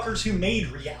the fuckers who made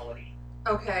reality.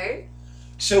 Okay.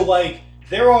 So, like,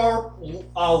 there are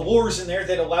lores in there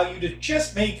that allow you to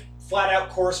just make flat-out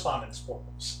correspondence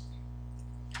portals.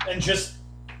 And just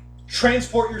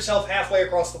transport yourself halfway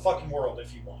across the fucking world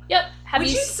if you want. Yep. Have Would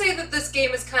you? you say that this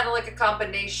game is kind of like a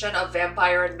combination of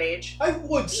vampire and mage? I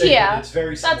would say Yeah, that it's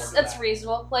very similar to That's that.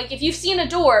 reasonable. Like, if you've seen a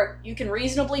door, you can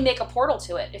reasonably make a portal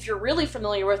to it. If you're really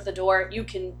familiar with the door, you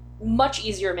can much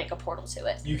easier make a portal to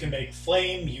it. You can make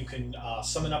flame, you can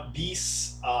summon up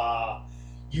beasts,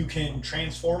 you can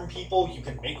transform people, you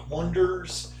can make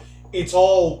wonders. It's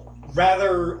all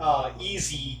rather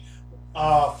easy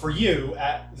for you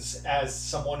as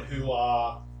someone who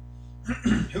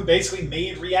who basically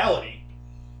made reality.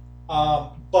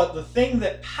 But the thing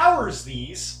that powers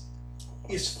these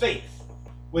is faith,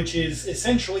 which is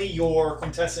essentially your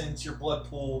quintessence, your blood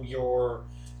pool, your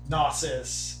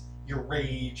gnosis, your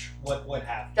rage, what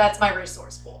have you. That's my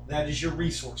resource pool. That is your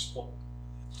resource pool.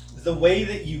 The way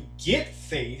that you get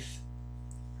faith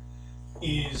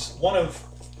is one of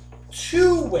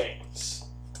two ways,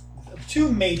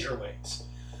 two major ways.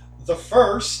 The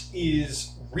first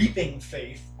is reaping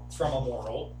faith from a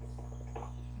mortal.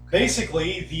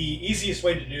 Basically, the easiest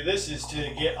way to do this is to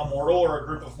get a mortal or a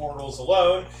group of mortals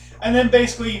alone, and then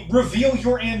basically reveal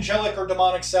your angelic or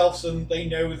demonic self so they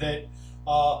know that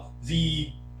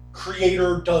the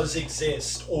creator does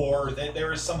exist, or that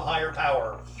there is some higher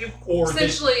power, You or that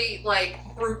essentially, like,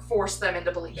 brute force them into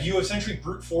believing. you essentially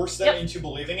brute force them Yep. into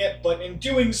believing it, but in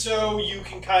doing so, you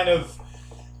can kind of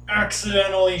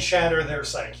accidentally shatter their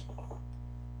psyche.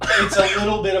 It's a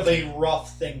little bit of a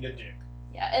rough thing to do.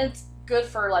 Yeah, and it's good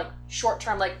for, like, short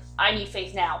term, like, I need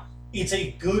faith now. It's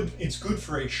good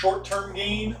for a short-term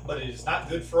gain, but it is not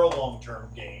good for a long-term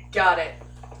gain. Got it.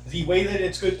 The way that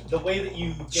it's good, the way that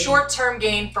you gain, Short-term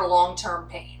gain for long-term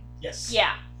pain. yes,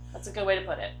 Yeah, that's a good way to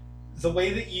put it. the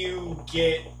way that you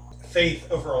get faith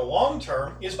over a long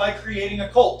term is by creating a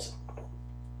cult,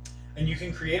 and you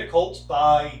can create a cult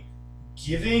by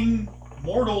giving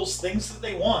mortals things that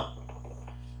they want.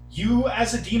 You,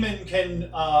 as a demon, can,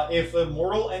 if a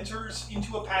mortal enters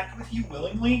into a pact with you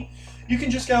willingly, you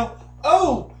can just go,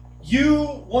 "Oh,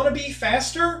 you want to be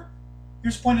faster?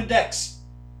 Here's a point of dex."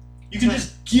 You can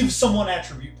just give someone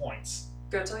attribute points.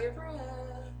 Go tell your friend.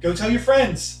 Go tell your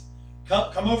friends.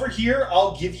 Come over here.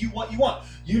 I'll give you what you want.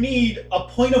 You need a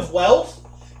point of wealth?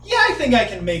 Yeah, I think I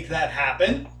can make that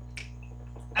happen.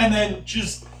 And then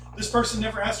just, this person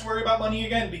never has to worry about money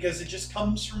again because it just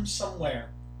comes from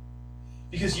somewhere.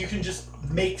 Because you can just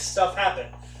make stuff happen.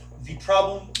 The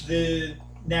problem,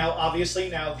 obviously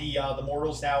the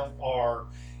mortals now are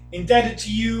indebted to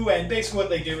you, and basically what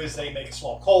they do is they make a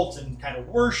small cult and kind of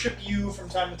worship you from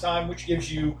time to time, which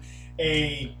gives you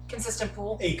a Consistent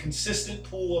pool. consistent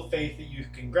pool of faith that you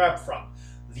can grab from.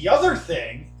 The other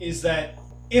thing is that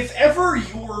if ever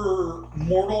your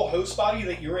mortal host body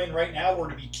that you're in right now were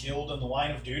to be killed in the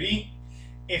line of duty,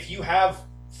 if you have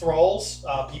thralls,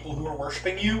 people who are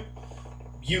worshiping you,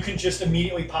 you can just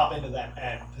immediately pop into them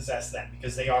and possess them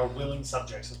because they are willing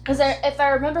subjects. Because if I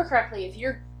remember correctly, if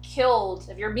you're killed,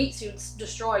 if your meat suit's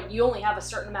destroyed, you only have a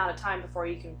certain amount of time before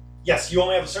you can. Yes, you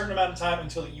only have a certain amount of time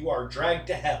until you are dragged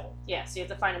to hell. Yeah, so you have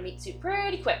to find a meat suit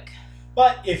pretty quick.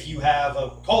 But if you have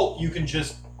a cult, you can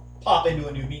just pop into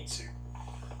a new meat suit.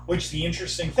 Which the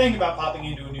interesting thing about popping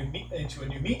into a new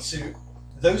meat suit,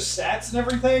 those stats and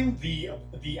everything,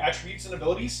 the attributes and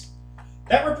abilities,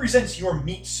 that represents your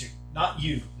meat suit, not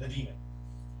you, the demon.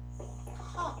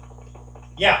 Huh.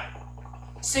 Yeah,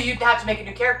 So you'd have to make a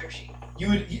new character sheet.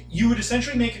 you would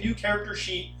essentially make a new character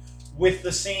sheet with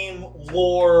the same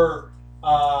lore.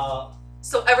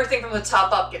 So everything from the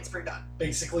top up gets redone.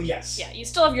 Basically, yes. Yeah, you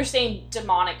still have your same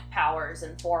demonic powers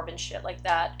and form and shit like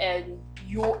that, and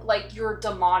your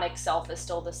demonic self is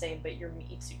still the same, but your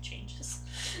meat suit changes.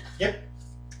 Yep.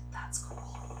 That's cool.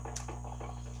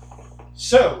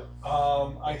 So,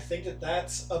 I think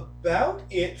that's about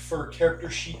it for character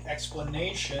sheet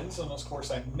explanations, unless, of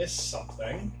course, I missed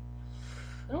something.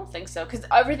 I don't think so, because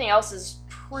everything else is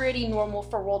pretty normal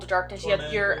for World of Darkness. You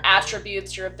have your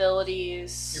attributes, your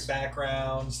abilities. Your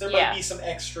backgrounds. There Yeah. might be some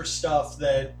extra stuff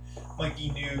that might be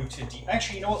new to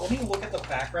Actually, you know what? Let me look at the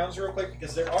backgrounds real quick,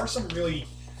 because there are some really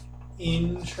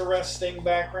interesting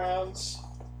backgrounds.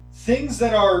 Things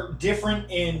that are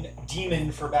different in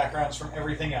Demon for backgrounds from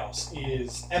everything else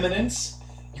is Eminence,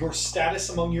 your status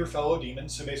among your fellow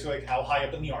demons, so basically like how high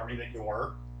up in the army that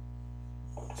you're.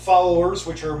 Followers,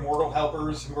 which are mortal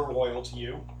helpers who are loyal to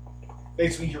you.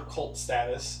 Basically your cult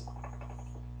status.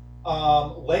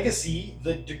 Legacy,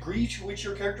 the degree to which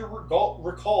your character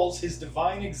recalls his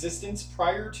divine existence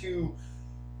prior to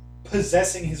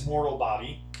possessing his mortal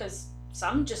body. Because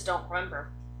some just don't remember.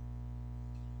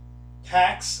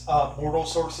 Pax, mortal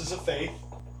sources of faith.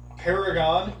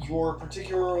 Paragon, you're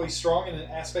particularly strong in an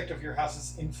aspect of your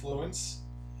house's influence.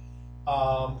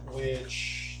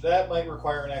 Which that might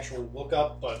require an actual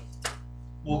lookup, but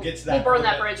we'll get to that. We'll burn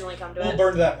that bridge when we come to it. We'll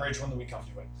burn that bridge when we come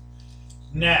to it.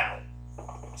 Now,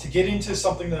 to get into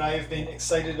something that I have been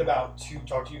excited about to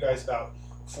talk to you guys about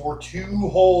for 2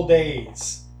 whole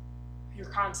days. Your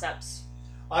concepts.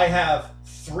 I have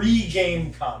 3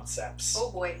 game concepts.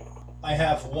 Oh boy. I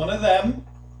have one of them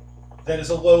that is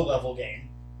a low-level game.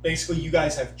 Basically, you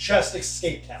guys have just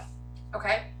escaped town.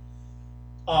 Okay.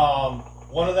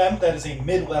 One of them that is a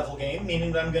mid-level game,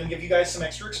 meaning that I'm going to give you guys some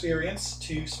extra experience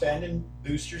to spend and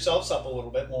boost yourselves up a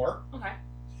little bit more. Okay.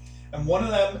 And one of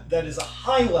them that is a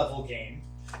high-level game,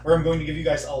 where I'm going to give you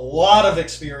guys a lot of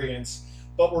experience,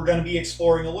 but we're going to be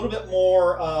exploring a little bit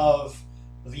more of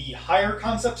the higher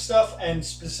concept stuff and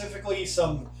specifically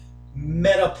some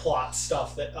meta plot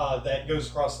stuff that that goes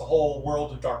across the whole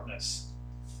World of Darkness.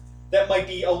 That might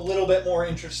be a little bit more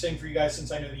interesting for you guys,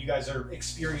 since I know that you guys are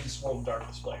experienced World of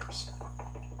Darkness players.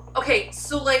 Okay,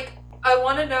 so like, I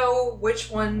want to know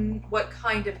what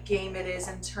kind of game it is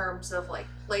in terms of like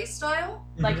play style.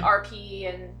 Like Mhm.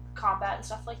 RP and combat and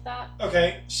stuff like that.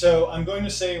 Okay, so I'm going to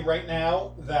say right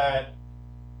now that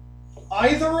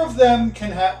either of them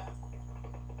can have,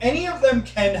 any of them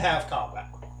can have combat,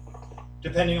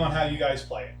 depending on how you guys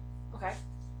play it. Okay.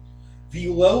 The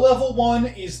low-level one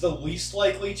is the least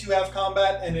likely to have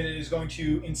combat, and it is going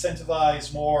to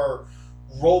incentivize more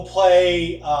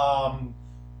roleplay,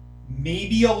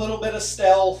 maybe a little bit of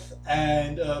stealth,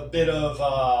 and a bit of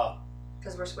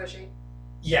Because we're squishy.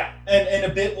 yeah, and a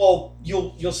bit. Well,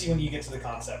 you'll see when you get to the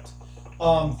concept.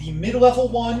 The mid-level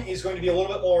one is going to be a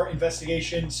little bit more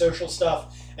investigation, social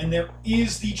stuff, and there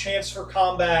is the chance for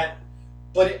combat,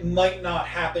 but it might not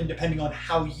happen depending on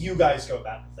how you guys go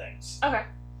about things. Okay.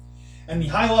 And the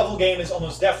high-level game is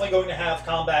almost definitely going to have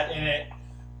combat in it,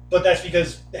 but that's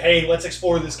because, hey, let's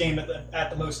explore this game at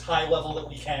the most high level that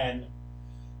we can.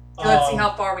 Let's see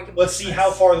how far we can. Let's see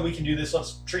how far that we can do this.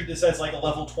 Let's treat this as like a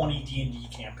level 20 D&D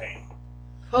campaign.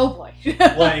 Oh boy.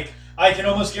 Like, I can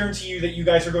almost guarantee you that you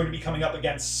guys are going to be coming up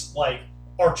against, like,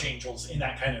 archangels in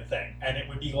that kind of thing. And it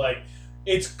would be like,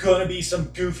 it's gonna be some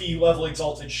goofy level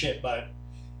exalted shit, but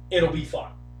it'll be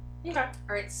fun. Okay.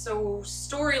 All right. So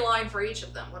storyline for each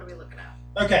of them. What are we looking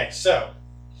at? Okay, so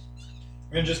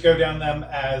we're going to just go down them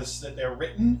as that they're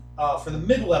written. For the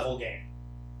mid-level game,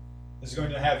 this is going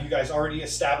to have you guys already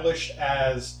established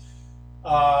as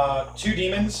two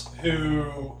demons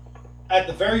who, at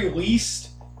the very least,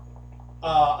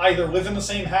 either live in the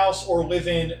same house or live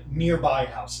in nearby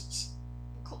houses.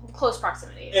 Close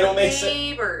proximity. It'll make sense.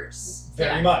 Neighbors.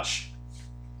 Very Yeah. much.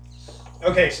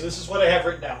 Okay, so this is what I have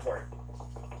written down for you.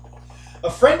 A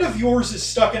friend of yours is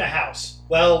stuck in a house.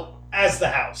 Well, as the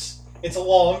house. It's a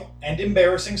long and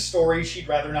embarrassing story. She'd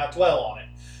rather not dwell on it.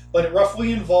 But it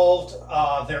roughly involved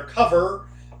their cover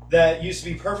that used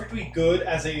to be perfectly good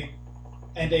as a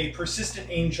persistent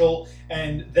angel,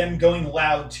 and them going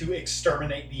loud to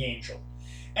exterminate the angel.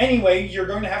 Anyway, you're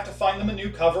going to have to find them a new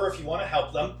cover if you want to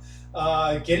help them.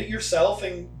 Get it yourself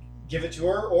and give it to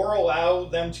her, or allow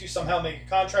them to somehow make a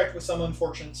contract with some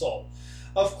unfortunate soul.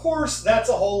 Of course, that's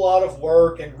a whole lot of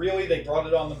work, and really they brought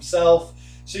it on themselves,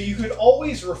 so you could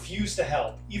always refuse to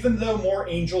help, even though more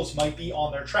angels might be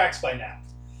on their tracks by now.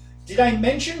 Did I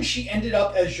mention she ended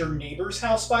up as your neighbor's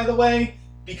house, by the way?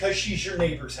 Because she's your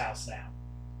neighbor's house now.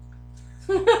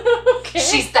 Okay.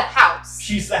 She's the house.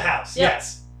 She's the house, Yep.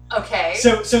 yes. Okay.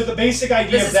 So the basic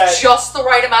idea This of that. is just the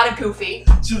right amount of goofy.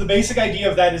 So the basic idea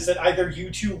of that is that either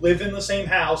you two live in the same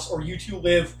house, or you two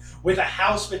live with a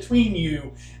house between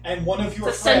you, and one of your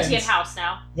It's a friends, sentient house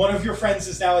now. one of your friends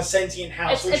is now a sentient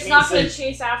house, which It's means not going to that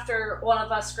chase after one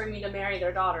of us screaming to marry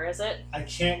their daughter, is it? I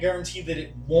can't guarantee that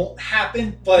it won't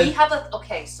happen, but We have a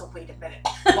okay. So wait a minute.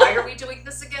 Why are we doing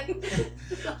this again?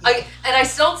 I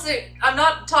still say I'm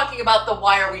not talking about the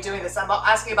why are we doing this. I'm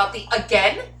asking about the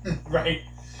again. right.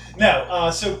 No,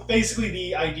 so basically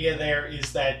the idea there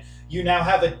is that you now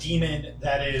have a demon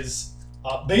that is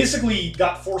basically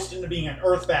got forced into being an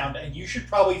earthbound, and you should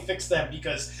probably fix them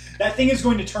because that thing is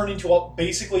going to turn into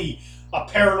basically a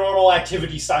paranormal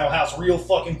activity style house real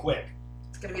fucking quick.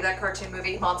 It's gonna be that cartoon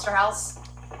movie Monster House.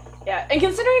 Yeah, and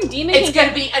considering demon It's can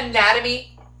gonna be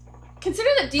anatomy. consider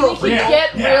that demon For can real.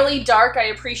 get Yeah. really dark. I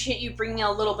appreciate you bringing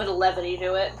a little bit of levity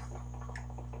to it.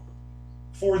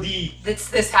 For the It's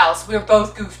this house. We're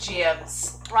both goof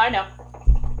GMs. I know.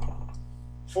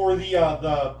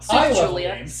 the Soup, high level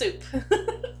Julia. game, Soup.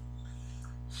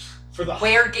 for the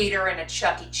Gator and a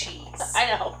Chuck E. Cheese. I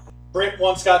know. Britt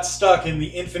once got stuck in the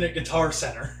Infinite Guitar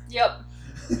Center. Yep.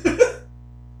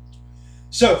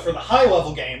 So, for the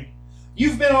high-level game,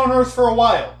 you've been on Earth for a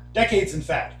while. Decades, in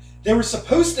fact. There was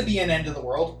supposed to be an end to the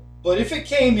world, but if it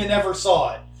came, you never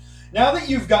saw it. Now that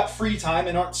you've got free time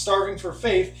and aren't starving for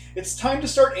faith, it's time to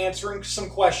start answering some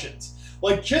questions.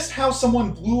 Like just how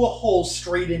someone blew a hole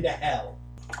straight into hell.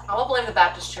 I won't blame the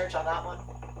Baptist Church on that one.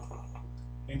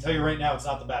 I can tell you right now, it's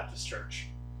not the Baptist Church.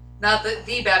 Not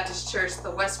the Baptist Church,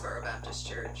 the Westboro Baptist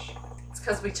Church. It's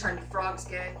because we turned frogs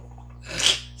gay.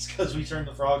 It's because we turned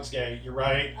the frogs gay. You're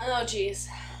right. Oh, jeez.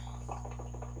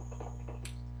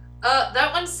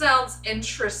 That one sounds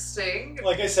interesting.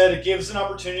 Like I said, it gives an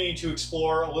opportunity to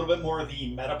explore a little bit more of the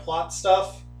meta plot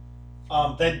stuff.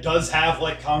 That does have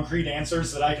like concrete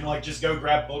answers that I can like just go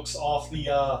grab books off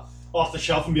the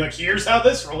shelf and be like, here's how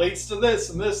this relates to this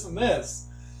and this and this.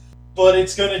 But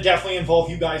it's going to definitely involve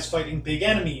you guys fighting big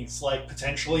enemies, like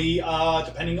potentially,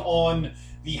 depending on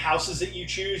the houses that you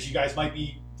choose, you guys might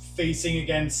be facing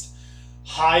against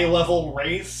high-level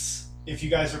wraiths if you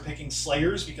guys are picking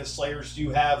Slayers, because Slayers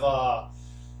do have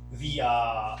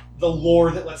the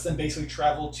lore that lets them basically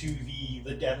travel to the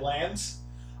Deadlands.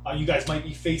 You guys might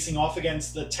be facing off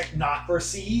against the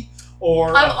Technocracy,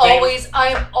 or I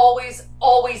am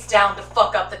always down to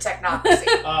fuck up the technocracy.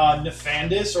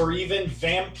 Nefandis, or even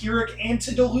Vampiric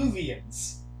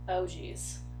Antediluvians. Oh,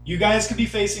 jeez. You guys could be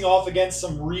facing off against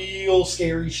some real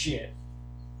scary shit.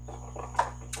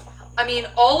 I mean,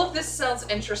 all of this sounds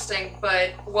interesting,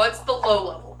 but what's the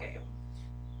low-level game?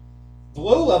 The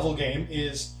low-level game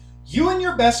is you and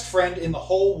your best friend in the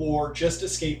whole war just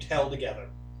escaped hell together.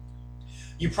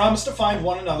 You promised to find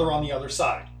one another on the other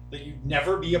side, that you'd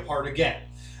never be apart again.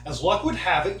 As luck would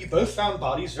have it, you both found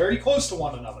bodies very close to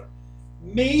one another.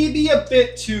 maybe a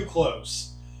bit too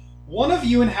close. One of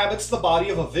you inhabits the body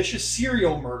of a vicious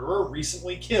serial murderer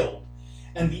recently killed,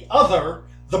 and the other,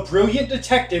 the brilliant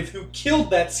detective who killed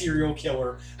that serial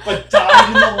killer, but died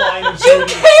in the line of You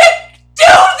duty. can't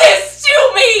do this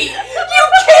to me! You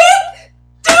can't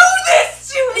do this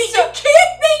to me! You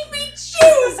can't make me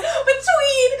choose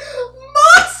between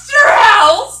Monster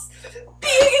House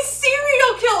being a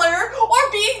serial killer or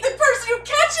being the person who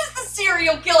catches the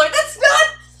serial killer. That's not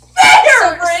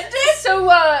fair, Brendan!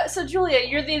 So Julia,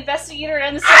 you're the investigator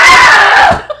and the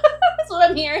Ah! That's what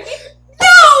I'm hearing. No,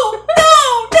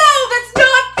 that's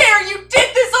not fair. You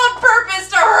did this on purpose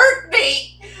to hurt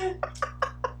me.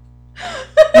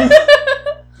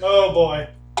 Oh boy.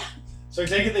 So I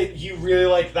take it that you really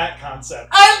like that concept.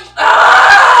 I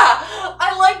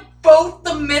like both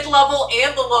the mid-level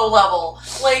and the low-level.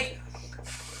 Like,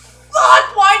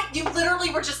 fuck, why? You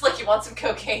literally were just like, you want some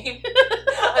cocaine?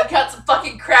 I've got some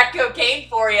fucking crack cocaine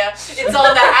for you. It's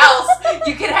on the house.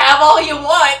 You can have all you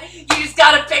want. You just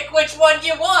gotta pick which one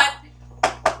you want.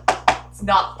 It's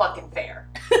not fucking fair.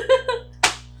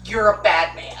 You're a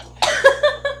bad man.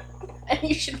 And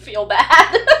you should feel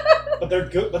bad. But they're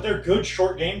good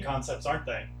short game concepts, aren't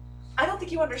they? I don't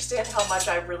think you understand how much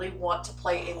I really want to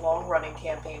play a long-running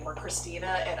campaign where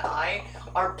Christina and I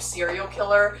are serial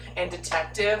killer and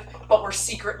detective, but we're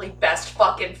secretly best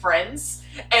fucking friends,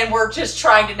 and we're just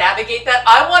trying to navigate that.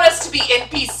 I want us to be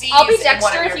NPCs. I'll be in one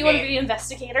Dexter of if your you want to games. be the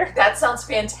investigator. That sounds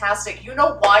fantastic. You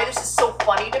know why this is so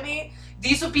funny to me?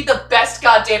 These would be the best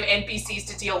goddamn NPCs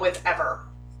to deal with ever.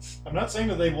 I'm not saying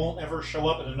that they won't ever show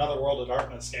up in another World of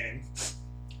Darkness game.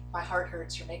 My heart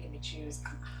hurts. You're making me choose.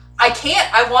 I can't.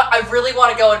 I really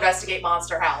want to go investigate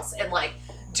Monster House and like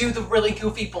do the really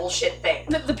goofy bullshit thing.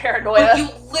 The paranoia. But you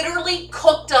literally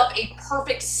cooked up a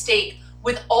perfect steak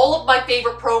with all of my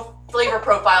favorite flavor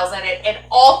profiles in it and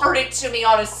offered it to me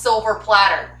on a silver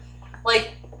platter.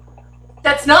 Like,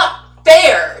 that's not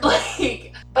fair.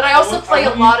 Like, but I also play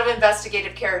a lot of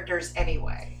investigative characters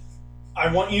anyway.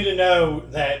 I want you to know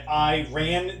that I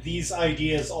ran these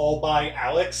ideas all by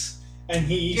Alex, and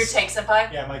he's Your tank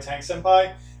senpai? yeah, my tank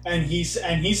senpai, and he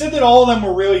said that all of them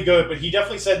were really good, but he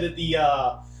definitely said that the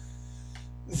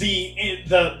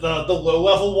low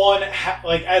level one,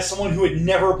 like as someone who had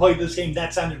never played this game,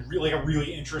 that sounded really like a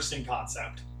really interesting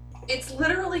concept. It's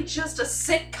literally just a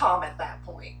sitcom at that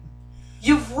point.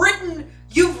 You've written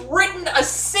a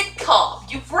sitcom.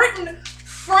 You've written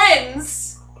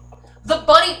Friends, the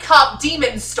buddy cop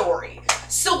demon story.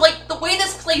 So like the way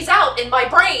this plays out in my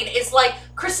brain is like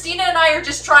Christina and I are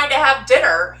just trying to have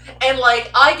dinner, and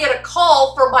like I get a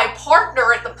call from my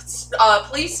partner at the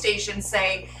police station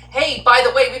saying, "Hey, by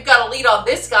the way, we've got a lead on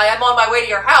this guy. I'm on my way to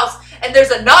your house, and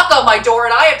there's a knock on my door,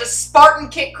 and I have to Spartan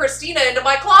kick Christina into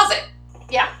my closet."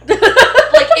 Yeah.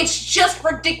 Like, it's just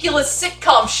ridiculous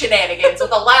sitcom shenanigans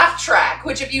with a laugh track,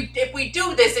 which if we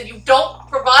do this and you don't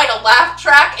provide a laugh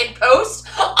track in post,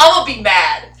 I'm gonna be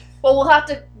mad. Well, we'll have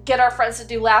to get our friends to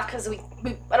do laugh because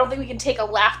I don't think we can take a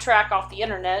laugh track off the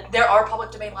internet. There are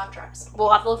public domain laugh tracks. We'll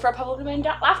have to look for a public domain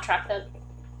laugh track then.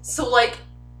 So, like,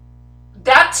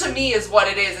 that to me is what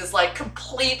it is like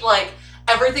complete, like,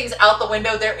 everything's out the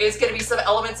window. There is gonna be some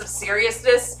elements of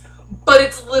seriousness, but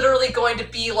it's literally going to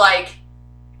be like,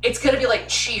 it's gonna be like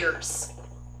Cheers.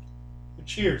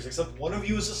 Cheers, except one of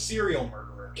you is a serial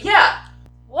murderer. Yeah.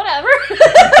 Whatever.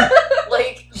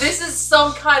 Like, this is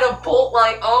some kind of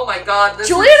like, oh my god, this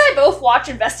Julia and I both watch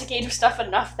investigative stuff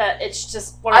enough that it's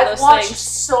just one of I've those watched things.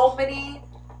 so many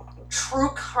true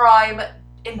crime,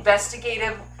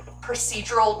 investigative,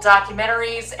 procedural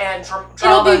documentaries and dramas.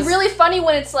 It'll be really funny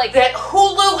when it's like... that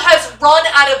Hulu has run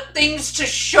out of things to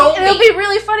show It'll me. be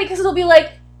really funny because it'll be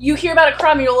like, you hear about a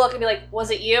crime and you'll look and be like, was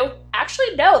it you?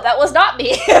 Actually, no, that was not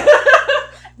me.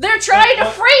 They're trying to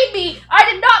frame me. I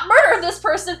did not murder this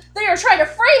person. They are trying to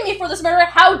frame me for this murder.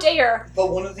 How dare.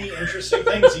 But one of the interesting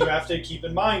things you have to keep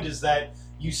in mind is that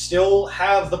you still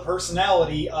have the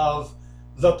personality of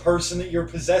the person that you're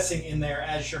possessing in there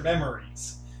as your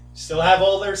memories. You still have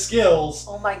all their skills,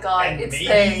 Oh my god, and it's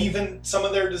maybe even some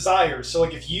of their desires. So,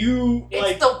 like, if you,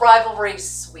 it's the rivalry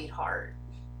sweetheart.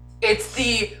 It's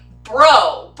the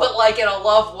bro, but like in a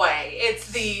love way.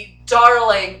 It's the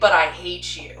darling, but I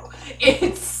hate you.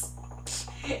 It's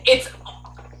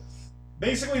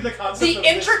basically the concept the of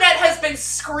this- internet has been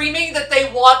screaming that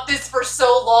they want this for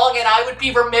so long, and I would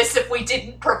be remiss if we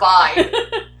didn't provide.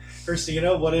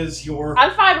 Christina, what is your...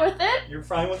 I'm fine with it. You're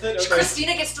fine with it? Okay.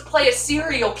 Christina gets to play a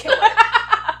serial killer.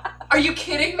 Are you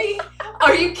kidding me?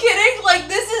 Are you kidding? Like,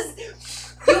 this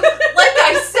is... like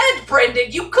I said,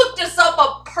 Brendan, you cooked us up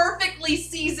a perfectly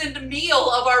seasoned meal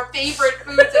of our favorite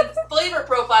foods and flavor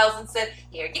profiles and said,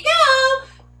 here you go.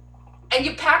 and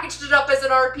you packaged it up as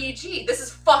an RPG. This is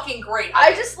fucking great.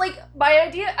 I just like my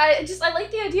idea. I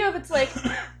like the idea of it's like,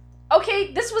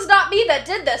 okay, this was not me that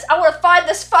did this. I want to find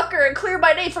this fucker and clear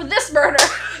my name for this murder.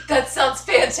 That sounds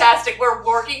fantastic. We're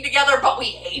working together, but we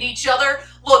hate each other.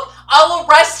 Look, I'll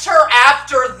arrest her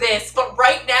after this, but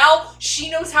right now,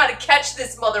 she knows how to catch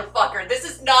this motherfucker. This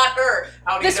is not her.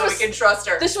 How do you know we can trust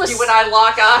her? This was you and I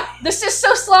lock eyes. This is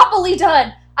so sloppily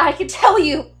done. I can tell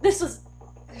you, this is sloppily.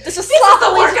 This is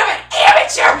the work of an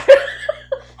amateur.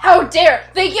 How dare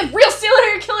they give real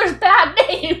serial killers bad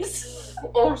names?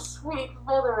 Oh, sweet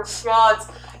mother of gods.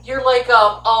 You're like,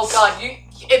 oh god,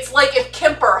 it's like if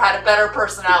Kemper had a better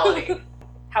personality.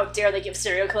 How dare they give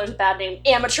serial killers a bad name?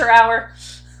 Amateur hour.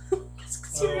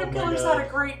 Serial killers had a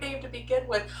great name to begin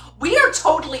with. We are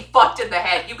totally fucked in the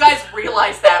head. You guys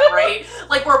realize that, right?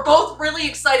 Like, we're both really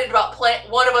excited about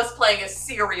one of us playing a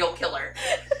serial killer.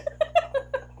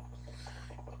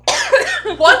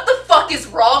 What the fuck is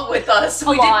wrong with us?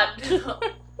 Come on.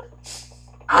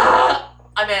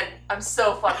 I'm in. I'm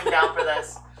so fucking down for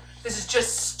this. This is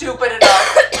just stupid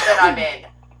enough that I'm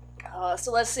in.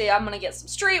 So let's see. I'm gonna get some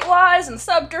streetwise and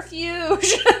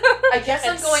subterfuge. I guess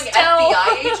I'm going stealth.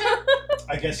 FBI agent.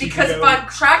 I guess you Because can if go... I'm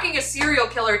tracking a serial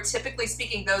killer, typically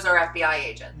speaking, those are FBI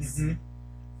agents. Mhm.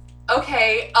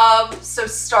 Okay, so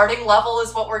starting level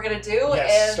is what we're gonna do.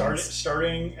 Yes, and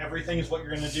starting everything is what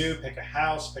you're going to do. Pick a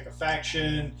house, pick a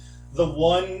faction. The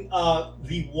one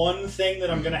thing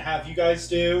that I'm going to have you guys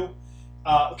do,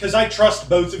 because I trust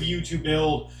both of you to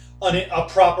build a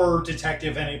proper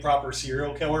detective and a proper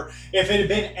serial killer. If it had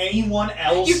been anyone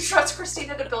else... You trust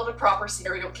Christina to build a proper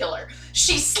serial killer.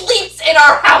 She sleeps in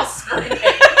our house, Vernon.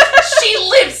 She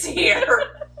lives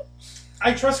here.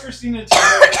 I trust Christina to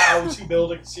know how to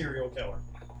build a serial killer.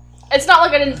 It's not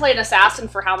like I didn't play an assassin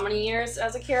for how many years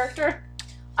as a character.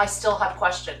 I still have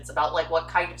questions about like what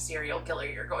kind of serial killer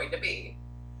you're going to be.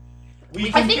 We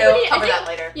I can think go... we need- cover that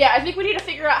later. Yeah, I think we need to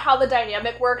figure out how the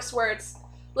dynamic works, where it's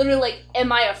literally like,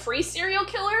 am I a free serial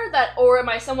killer or am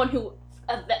I someone who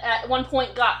at one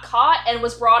point got caught and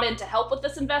was brought in to help with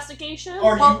this investigation?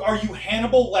 Are you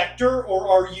Hannibal Lecter or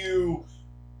are you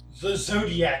the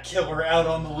Zodiac Killer out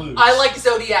on the loose? I like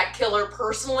Zodiac Killer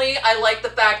personally. I like the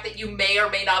fact that you may or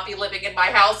may not be living in my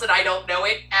house and I don't know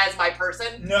it as my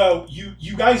person. No,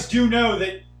 you guys do know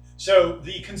that. So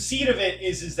the conceit of it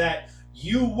is that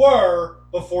you were,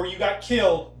 before you got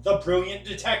killed, the brilliant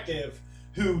detective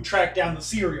who tracked down the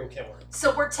serial killer.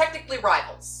 So we're technically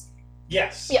rivals.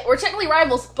 Yes. Yeah, we're technically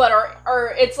rivals, but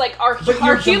it's like our But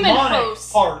your human demonic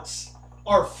hosts. parts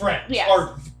are friends. Yes.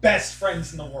 Are best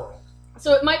friends in the world.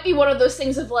 So it might be one of those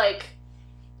things of like,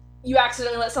 you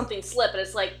accidentally let something slip, and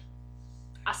it's like,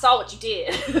 I saw what you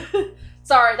did.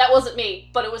 Sorry, that wasn't me,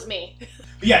 but it was me.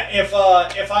 But yeah, if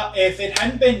it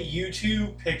hadn't been you two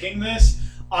picking this,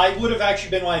 I would have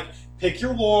actually been like, pick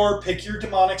your lore, pick your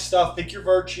demonic stuff, pick your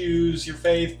virtues, your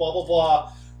faith, blah blah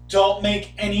blah. Don't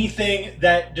make anything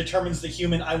that determines the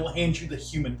human. I will hand you the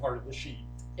human part of the sheet.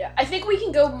 Yeah, I think we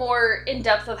can go more in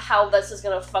depth of how this is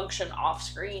going to function off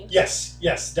screen. Yes,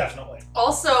 definitely.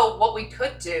 Also, what we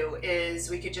could do is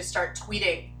we could just start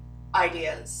tweeting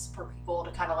ideas for people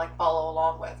to kind of like follow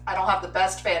along with. I don't have the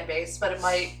best fan base, but it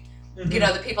might, Mhm. you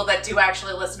know, the people that do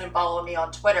actually listen and follow me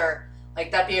on Twitter, like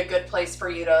that'd be a good place for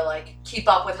you to like keep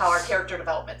up with how our character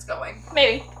development's going.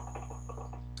 Maybe.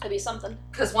 Could be something.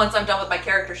 Because once I'm done with my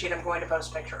character sheet, I'm going to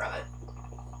post a picture of it.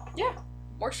 Yeah,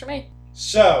 works for me.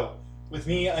 So, with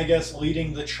me, I guess,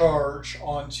 leading the charge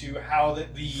onto how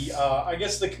I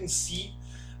guess the conceit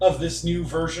of this new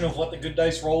version of what the Good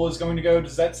Dice Roll is going to go.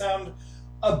 Does that sound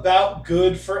about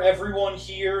good for everyone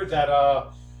here?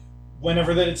 That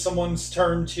whenever that it's someone's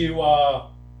turn to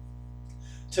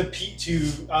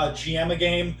GM a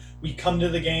game, we come to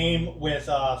the game with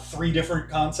 3 different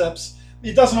concepts.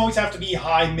 It doesn't always have to be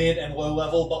high, mid, and low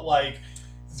level, but like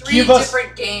 3 give us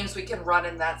different games we can run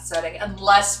in that setting,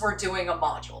 unless we're doing a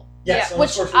module. yes, yeah, and of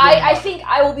which course we're doing I that. think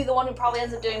I will be the one who probably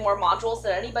ends up doing more modules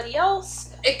than anybody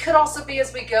else. It could also be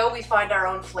as we go, we find our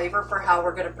own flavor for how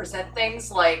we're going to present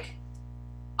things. Like,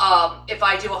 if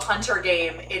I do a hunter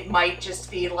game, it might just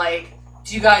be like,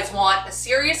 do you guys want a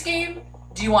serious game?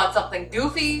 Do you want something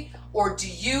goofy? Or do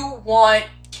you want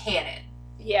canon?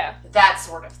 Yeah. That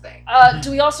sort of thing.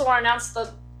 Do we also want to announce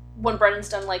when Brennan's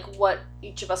done, like, what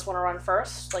each of us want to run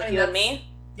first? Like, I mean, you and that's- me?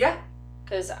 Yeah.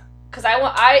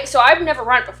 Because I've never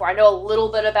run it before. I know a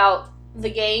little bit about the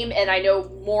game, and I know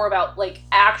more about, like,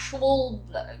 actual,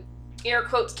 air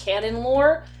quotes, canon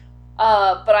lore.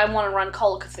 But I want to run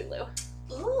Call of Cthulhu.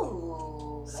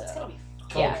 Ooh, that's So- going to be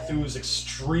Call of yeah. Cthulhu is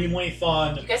extremely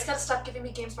fun. You guys gotta stop giving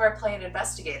me games where I play an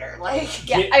investigator. Like,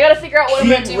 Yeah, Get- I gotta figure out what I'm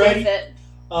get gonna do ready. with it.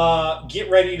 get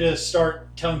ready to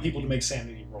start telling people to make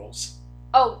sanity rolls.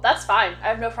 Oh, that's fine. I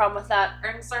have no problem with that.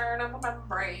 Concern of a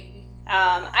memory.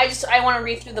 I want to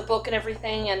read through the book and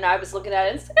everything, and I was looking at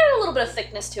it. It's got a little bit of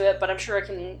thickness to it, but I'm sure I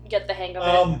can get the hang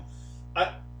of it.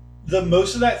 The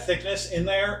most of that thickness in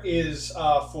there is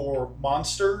for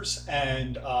monsters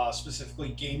and specifically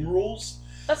game rules.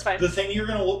 That's fine. The thing you're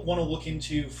going to want to look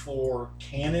into for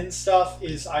canon stuff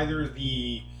is either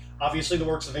obviously the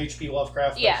works of H.P.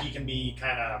 Lovecraft, but Yeah. he can be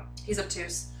kind of... He's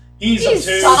obtuse. He's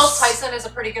obtuse. Donald Tyson is a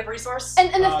pretty good resource.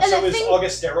 And so the is thing,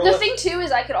 August Derleth. the thing too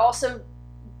is I could also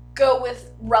go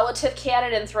with relative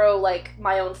canon and throw like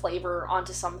my own flavor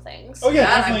onto some things. Oh yeah,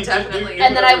 Yeah, definitely. definitely. Do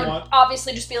And then I whatever would you want.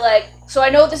 obviously just be like, so I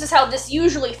know this is how this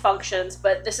usually functions,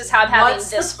 but this is how I'm having What's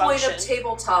this the point function. of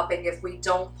tabletopping if we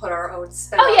don't put our own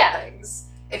spin Oh, on yeah. things?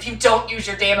 If you don't use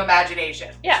your damn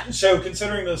imagination. So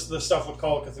considering the stuff with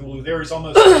Call of Cthulhu, there is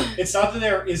almost... it's not that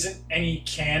there isn't any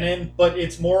canon, but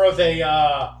it's more of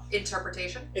a...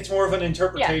 Interpretation? it's more of an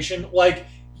interpretation. Like,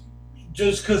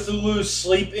 does Cthulhu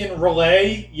sleep in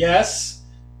Relay? Yes.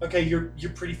 Okay, you're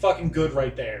pretty fucking good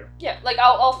right there. Yeah, like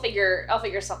I'll figure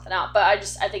something out, but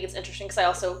I think it's interesting because I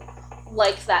also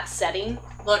like that setting.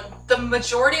 Look, the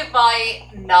majority of my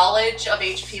knowledge of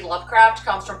H.P. Lovecraft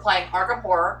comes from playing Arkham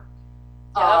Horror,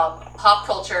 pop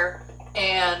culture,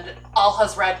 and All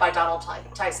Has Read by Donald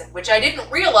Tyson, which I didn't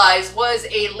realize was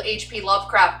a H.P.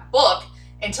 Lovecraft book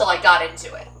until I got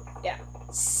into it. Yeah.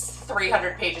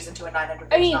 300 pages into a 900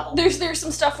 page I mean, novel. there's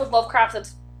some stuff with Lovecraft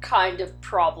that's kind of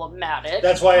problematic.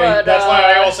 That's why. But, That's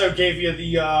why I also gave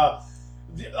you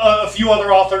a few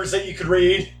other authors that you could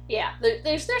read, Yeah,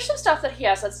 there's some stuff that he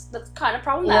has that's kind of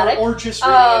problematic. or just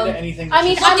reading into anything. That's I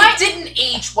mean, just- Look, I might- it didn't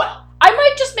age well. I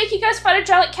might just make you guys fight a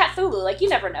giant Cthulhu. Like, you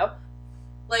never know.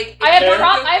 Like, I have Okay. the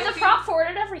prop. I have the prop for it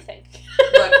and everything.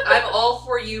 Look, I'm all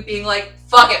for you being like,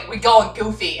 fuck it, we going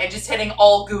goofy, and just hitting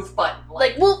all goof button.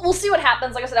 Like, we'll see what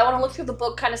happens. Like I said, I want to look through the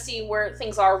book, kind of see where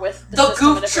things are with the the system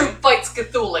goof and everything. troop fights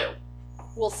Cthulhu.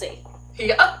 We'll see.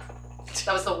 Yuck.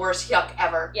 That was the worst yuck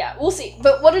ever. Yeah, we'll see.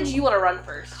 But what did you want to run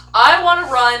first? I want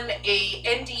to run a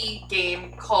indie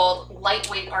game called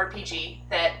Lightweight RPG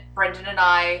that Brendan and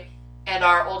I and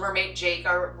our old roommate Jake,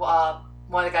 are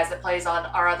one of the guys that plays on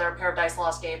our other Paradise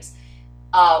Lost games.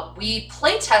 We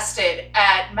play tested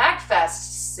at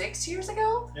MagFest 6 years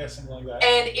ago, yeah, something like that.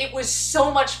 and it was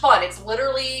so much fun. It's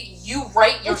literally you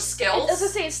write your skills. As I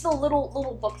say, it's the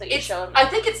little book that you It's- showed me. I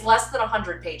think it's less than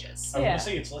 100 pages. I was yeah. gonna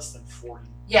say it's less than 40.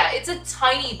 Yeah, it's a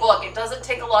tiny book. It doesn't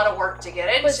take a lot of work to get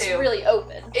into. But it's really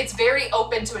open. It's very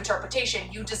open to interpretation.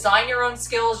 You design your own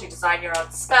skills, you design your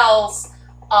own spells,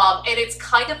 and it's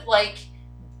kind of like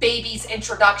baby's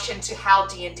introduction to how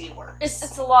D&D works.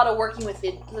 It's a lot of working with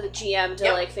the GM to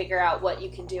Yep. like figure out what you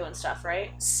can do and stuff,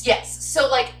 right? Yes, so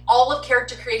like all of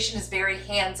character creation is very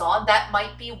hands-on. That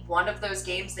might be one of those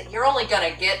games that you're only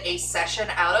gonna get a session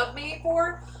out of me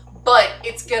for, but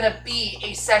it's gonna be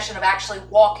a session of actually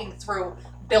walking through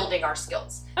building our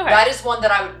skills. Okay. That is one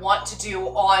that I would want to do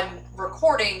on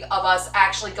recording of us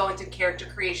actually going through character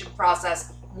creation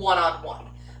process one-on-one,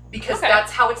 because Okay.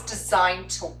 that's how it's designed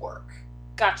to work.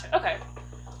 Gotcha. Okay.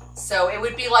 So it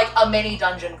would be like a mini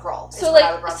dungeon crawl is So what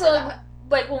I would run like for so that.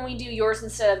 like when we do yours,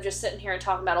 instead of just sitting here and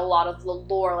talking about a lot of the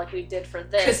lore like we did for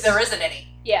this, Because there isn't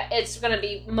any. yeah, it's gonna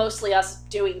be mostly us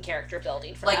doing character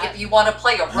building for Like that. if you want to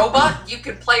play a robot, you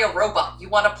can play a robot. You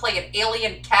want to play an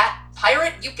alien cat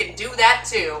pirate, you can do that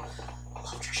too. I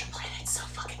love Treasure Planet so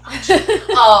fucking much.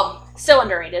 So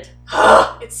underrated.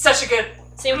 It's such a good.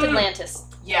 Same with Atlantis.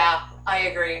 Yeah, I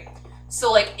agree. So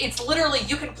like, it's literally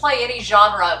you can play any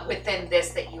genre within this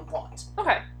that you want.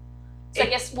 Okay. So I It-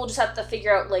 guess we'll just have to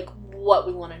figure out like what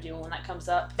we want to do when that comes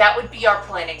up. That would be our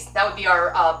planning. That would be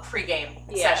our pre-game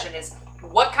Yeah. session. Is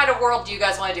what kind of world do you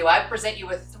guys want to do? I present you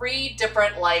with 3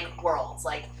 different like worlds,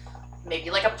 like maybe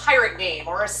like a pirate game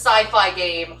or a sci-fi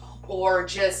game or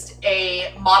just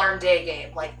a modern day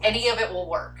game. Like any of it will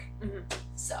work. Mhm.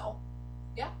 So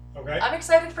Okay. I'm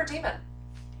excited for Demon.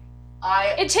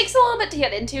 It takes a little bit to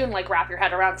get into and like wrap your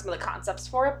head around some of the concepts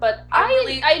for it, but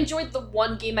I enjoyed the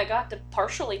one game I got to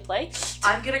partially play.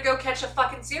 I'm gonna go catch a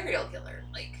fucking serial killer.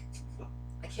 Like,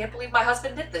 I can't believe my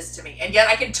husband did this to me, and yet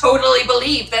I can totally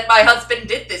believe that my husband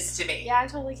did this to me. Yeah, I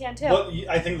totally can too. But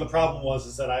I think the problem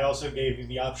is that I also gave you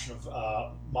the option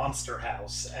of Monster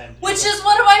House, and Which is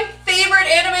one of my favorite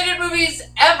animated movies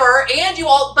ever, and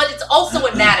but it's also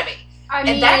Anatomy. I and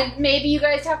mean, that- maybe you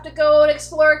guys have to go and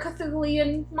explore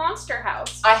Cthulian Monster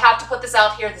House. I have to put this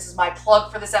out here. This is my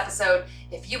plug for this episode.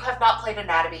 If you have not played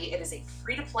Anatomy, it is a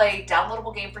free-to-play,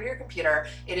 downloadable game for your computer.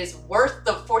 It is worth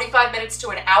the 45 minutes to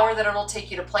an hour that it'll take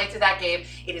you to play through that game.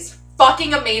 It is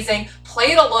fucking amazing. Play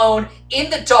it alone, in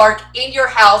the dark, in your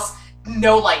house,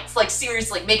 no lights. Like,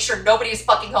 seriously, make sure nobody is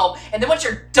fucking home. And then once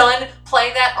you're done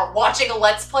playing that or watching a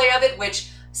Let's Play of it,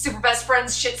 which Super Best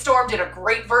Friends Shitstorm did a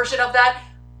great version of that,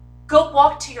 go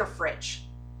walk to your fridge.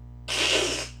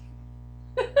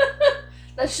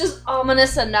 That's just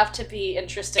ominous enough to be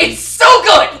interesting. It's so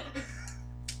good!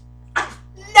 I've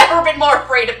never been more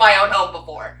afraid of my own home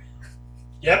before.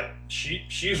 Yep,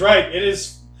 she's right. It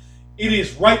is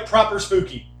right proper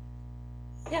spooky.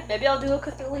 Yeah, maybe I'll do a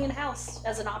Cthulhian house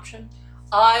as an option.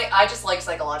 I just like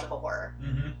psychological horror.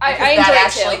 Mm-hmm. I Because enjoy that it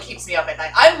actually too. keeps me up at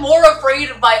night. I'm more afraid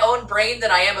of my own brain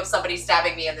than I am of somebody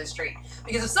stabbing me in the street.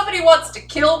 Because if somebody wants to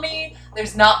kill me,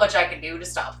 there's not much I can do to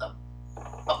stop them.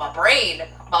 But my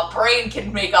brain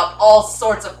can make up all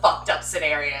sorts of fucked up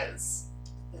scenarios.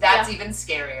 That's even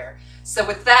scarier. So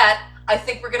with that, I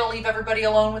think we're going to leave everybody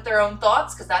alone with their own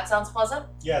thoughts, because that sounds pleasant.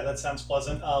 Yeah, that sounds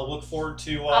pleasant. Look forward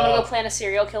to I'm gonna go plan a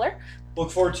serial killer. look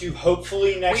forward to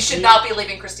hopefully next We should week. not be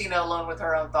leaving Christina alone with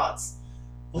her own thoughts.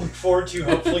 Look forward to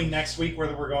hopefully next week where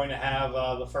we're going to have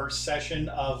the first session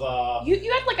of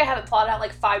You act like I haven't thought out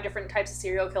like 5 different types of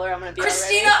serial killer I'm gonna be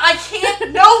Christina, I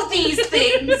can't know these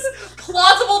things!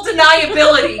 Plausible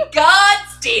deniability. God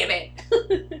damn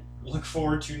it. look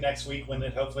forward to next week when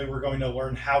hopefully we're going to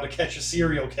learn how to catch a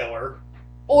serial killer.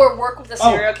 Or work with a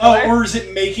serial killer. Or is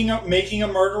it making a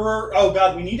murderer? Oh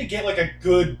god, we need to get like a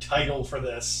good title for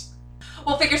this.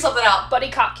 We'll figure something out.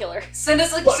 Buddy cop killer. Send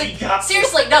us Buddy cop.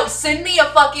 seriously, no, send me a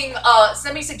fucking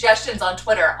send me suggestions on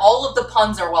Twitter. All of the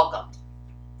puns are welcomed.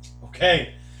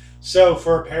 Okay. So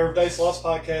for a Pair of Dice Lost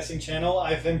podcasting channel,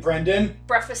 I've been Brendan.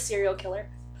 Breakfast serial killer.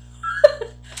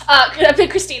 I've been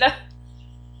Christina.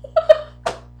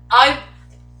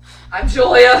 I'm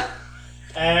Julia.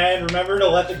 And remember to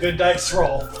let the good dice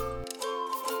roll.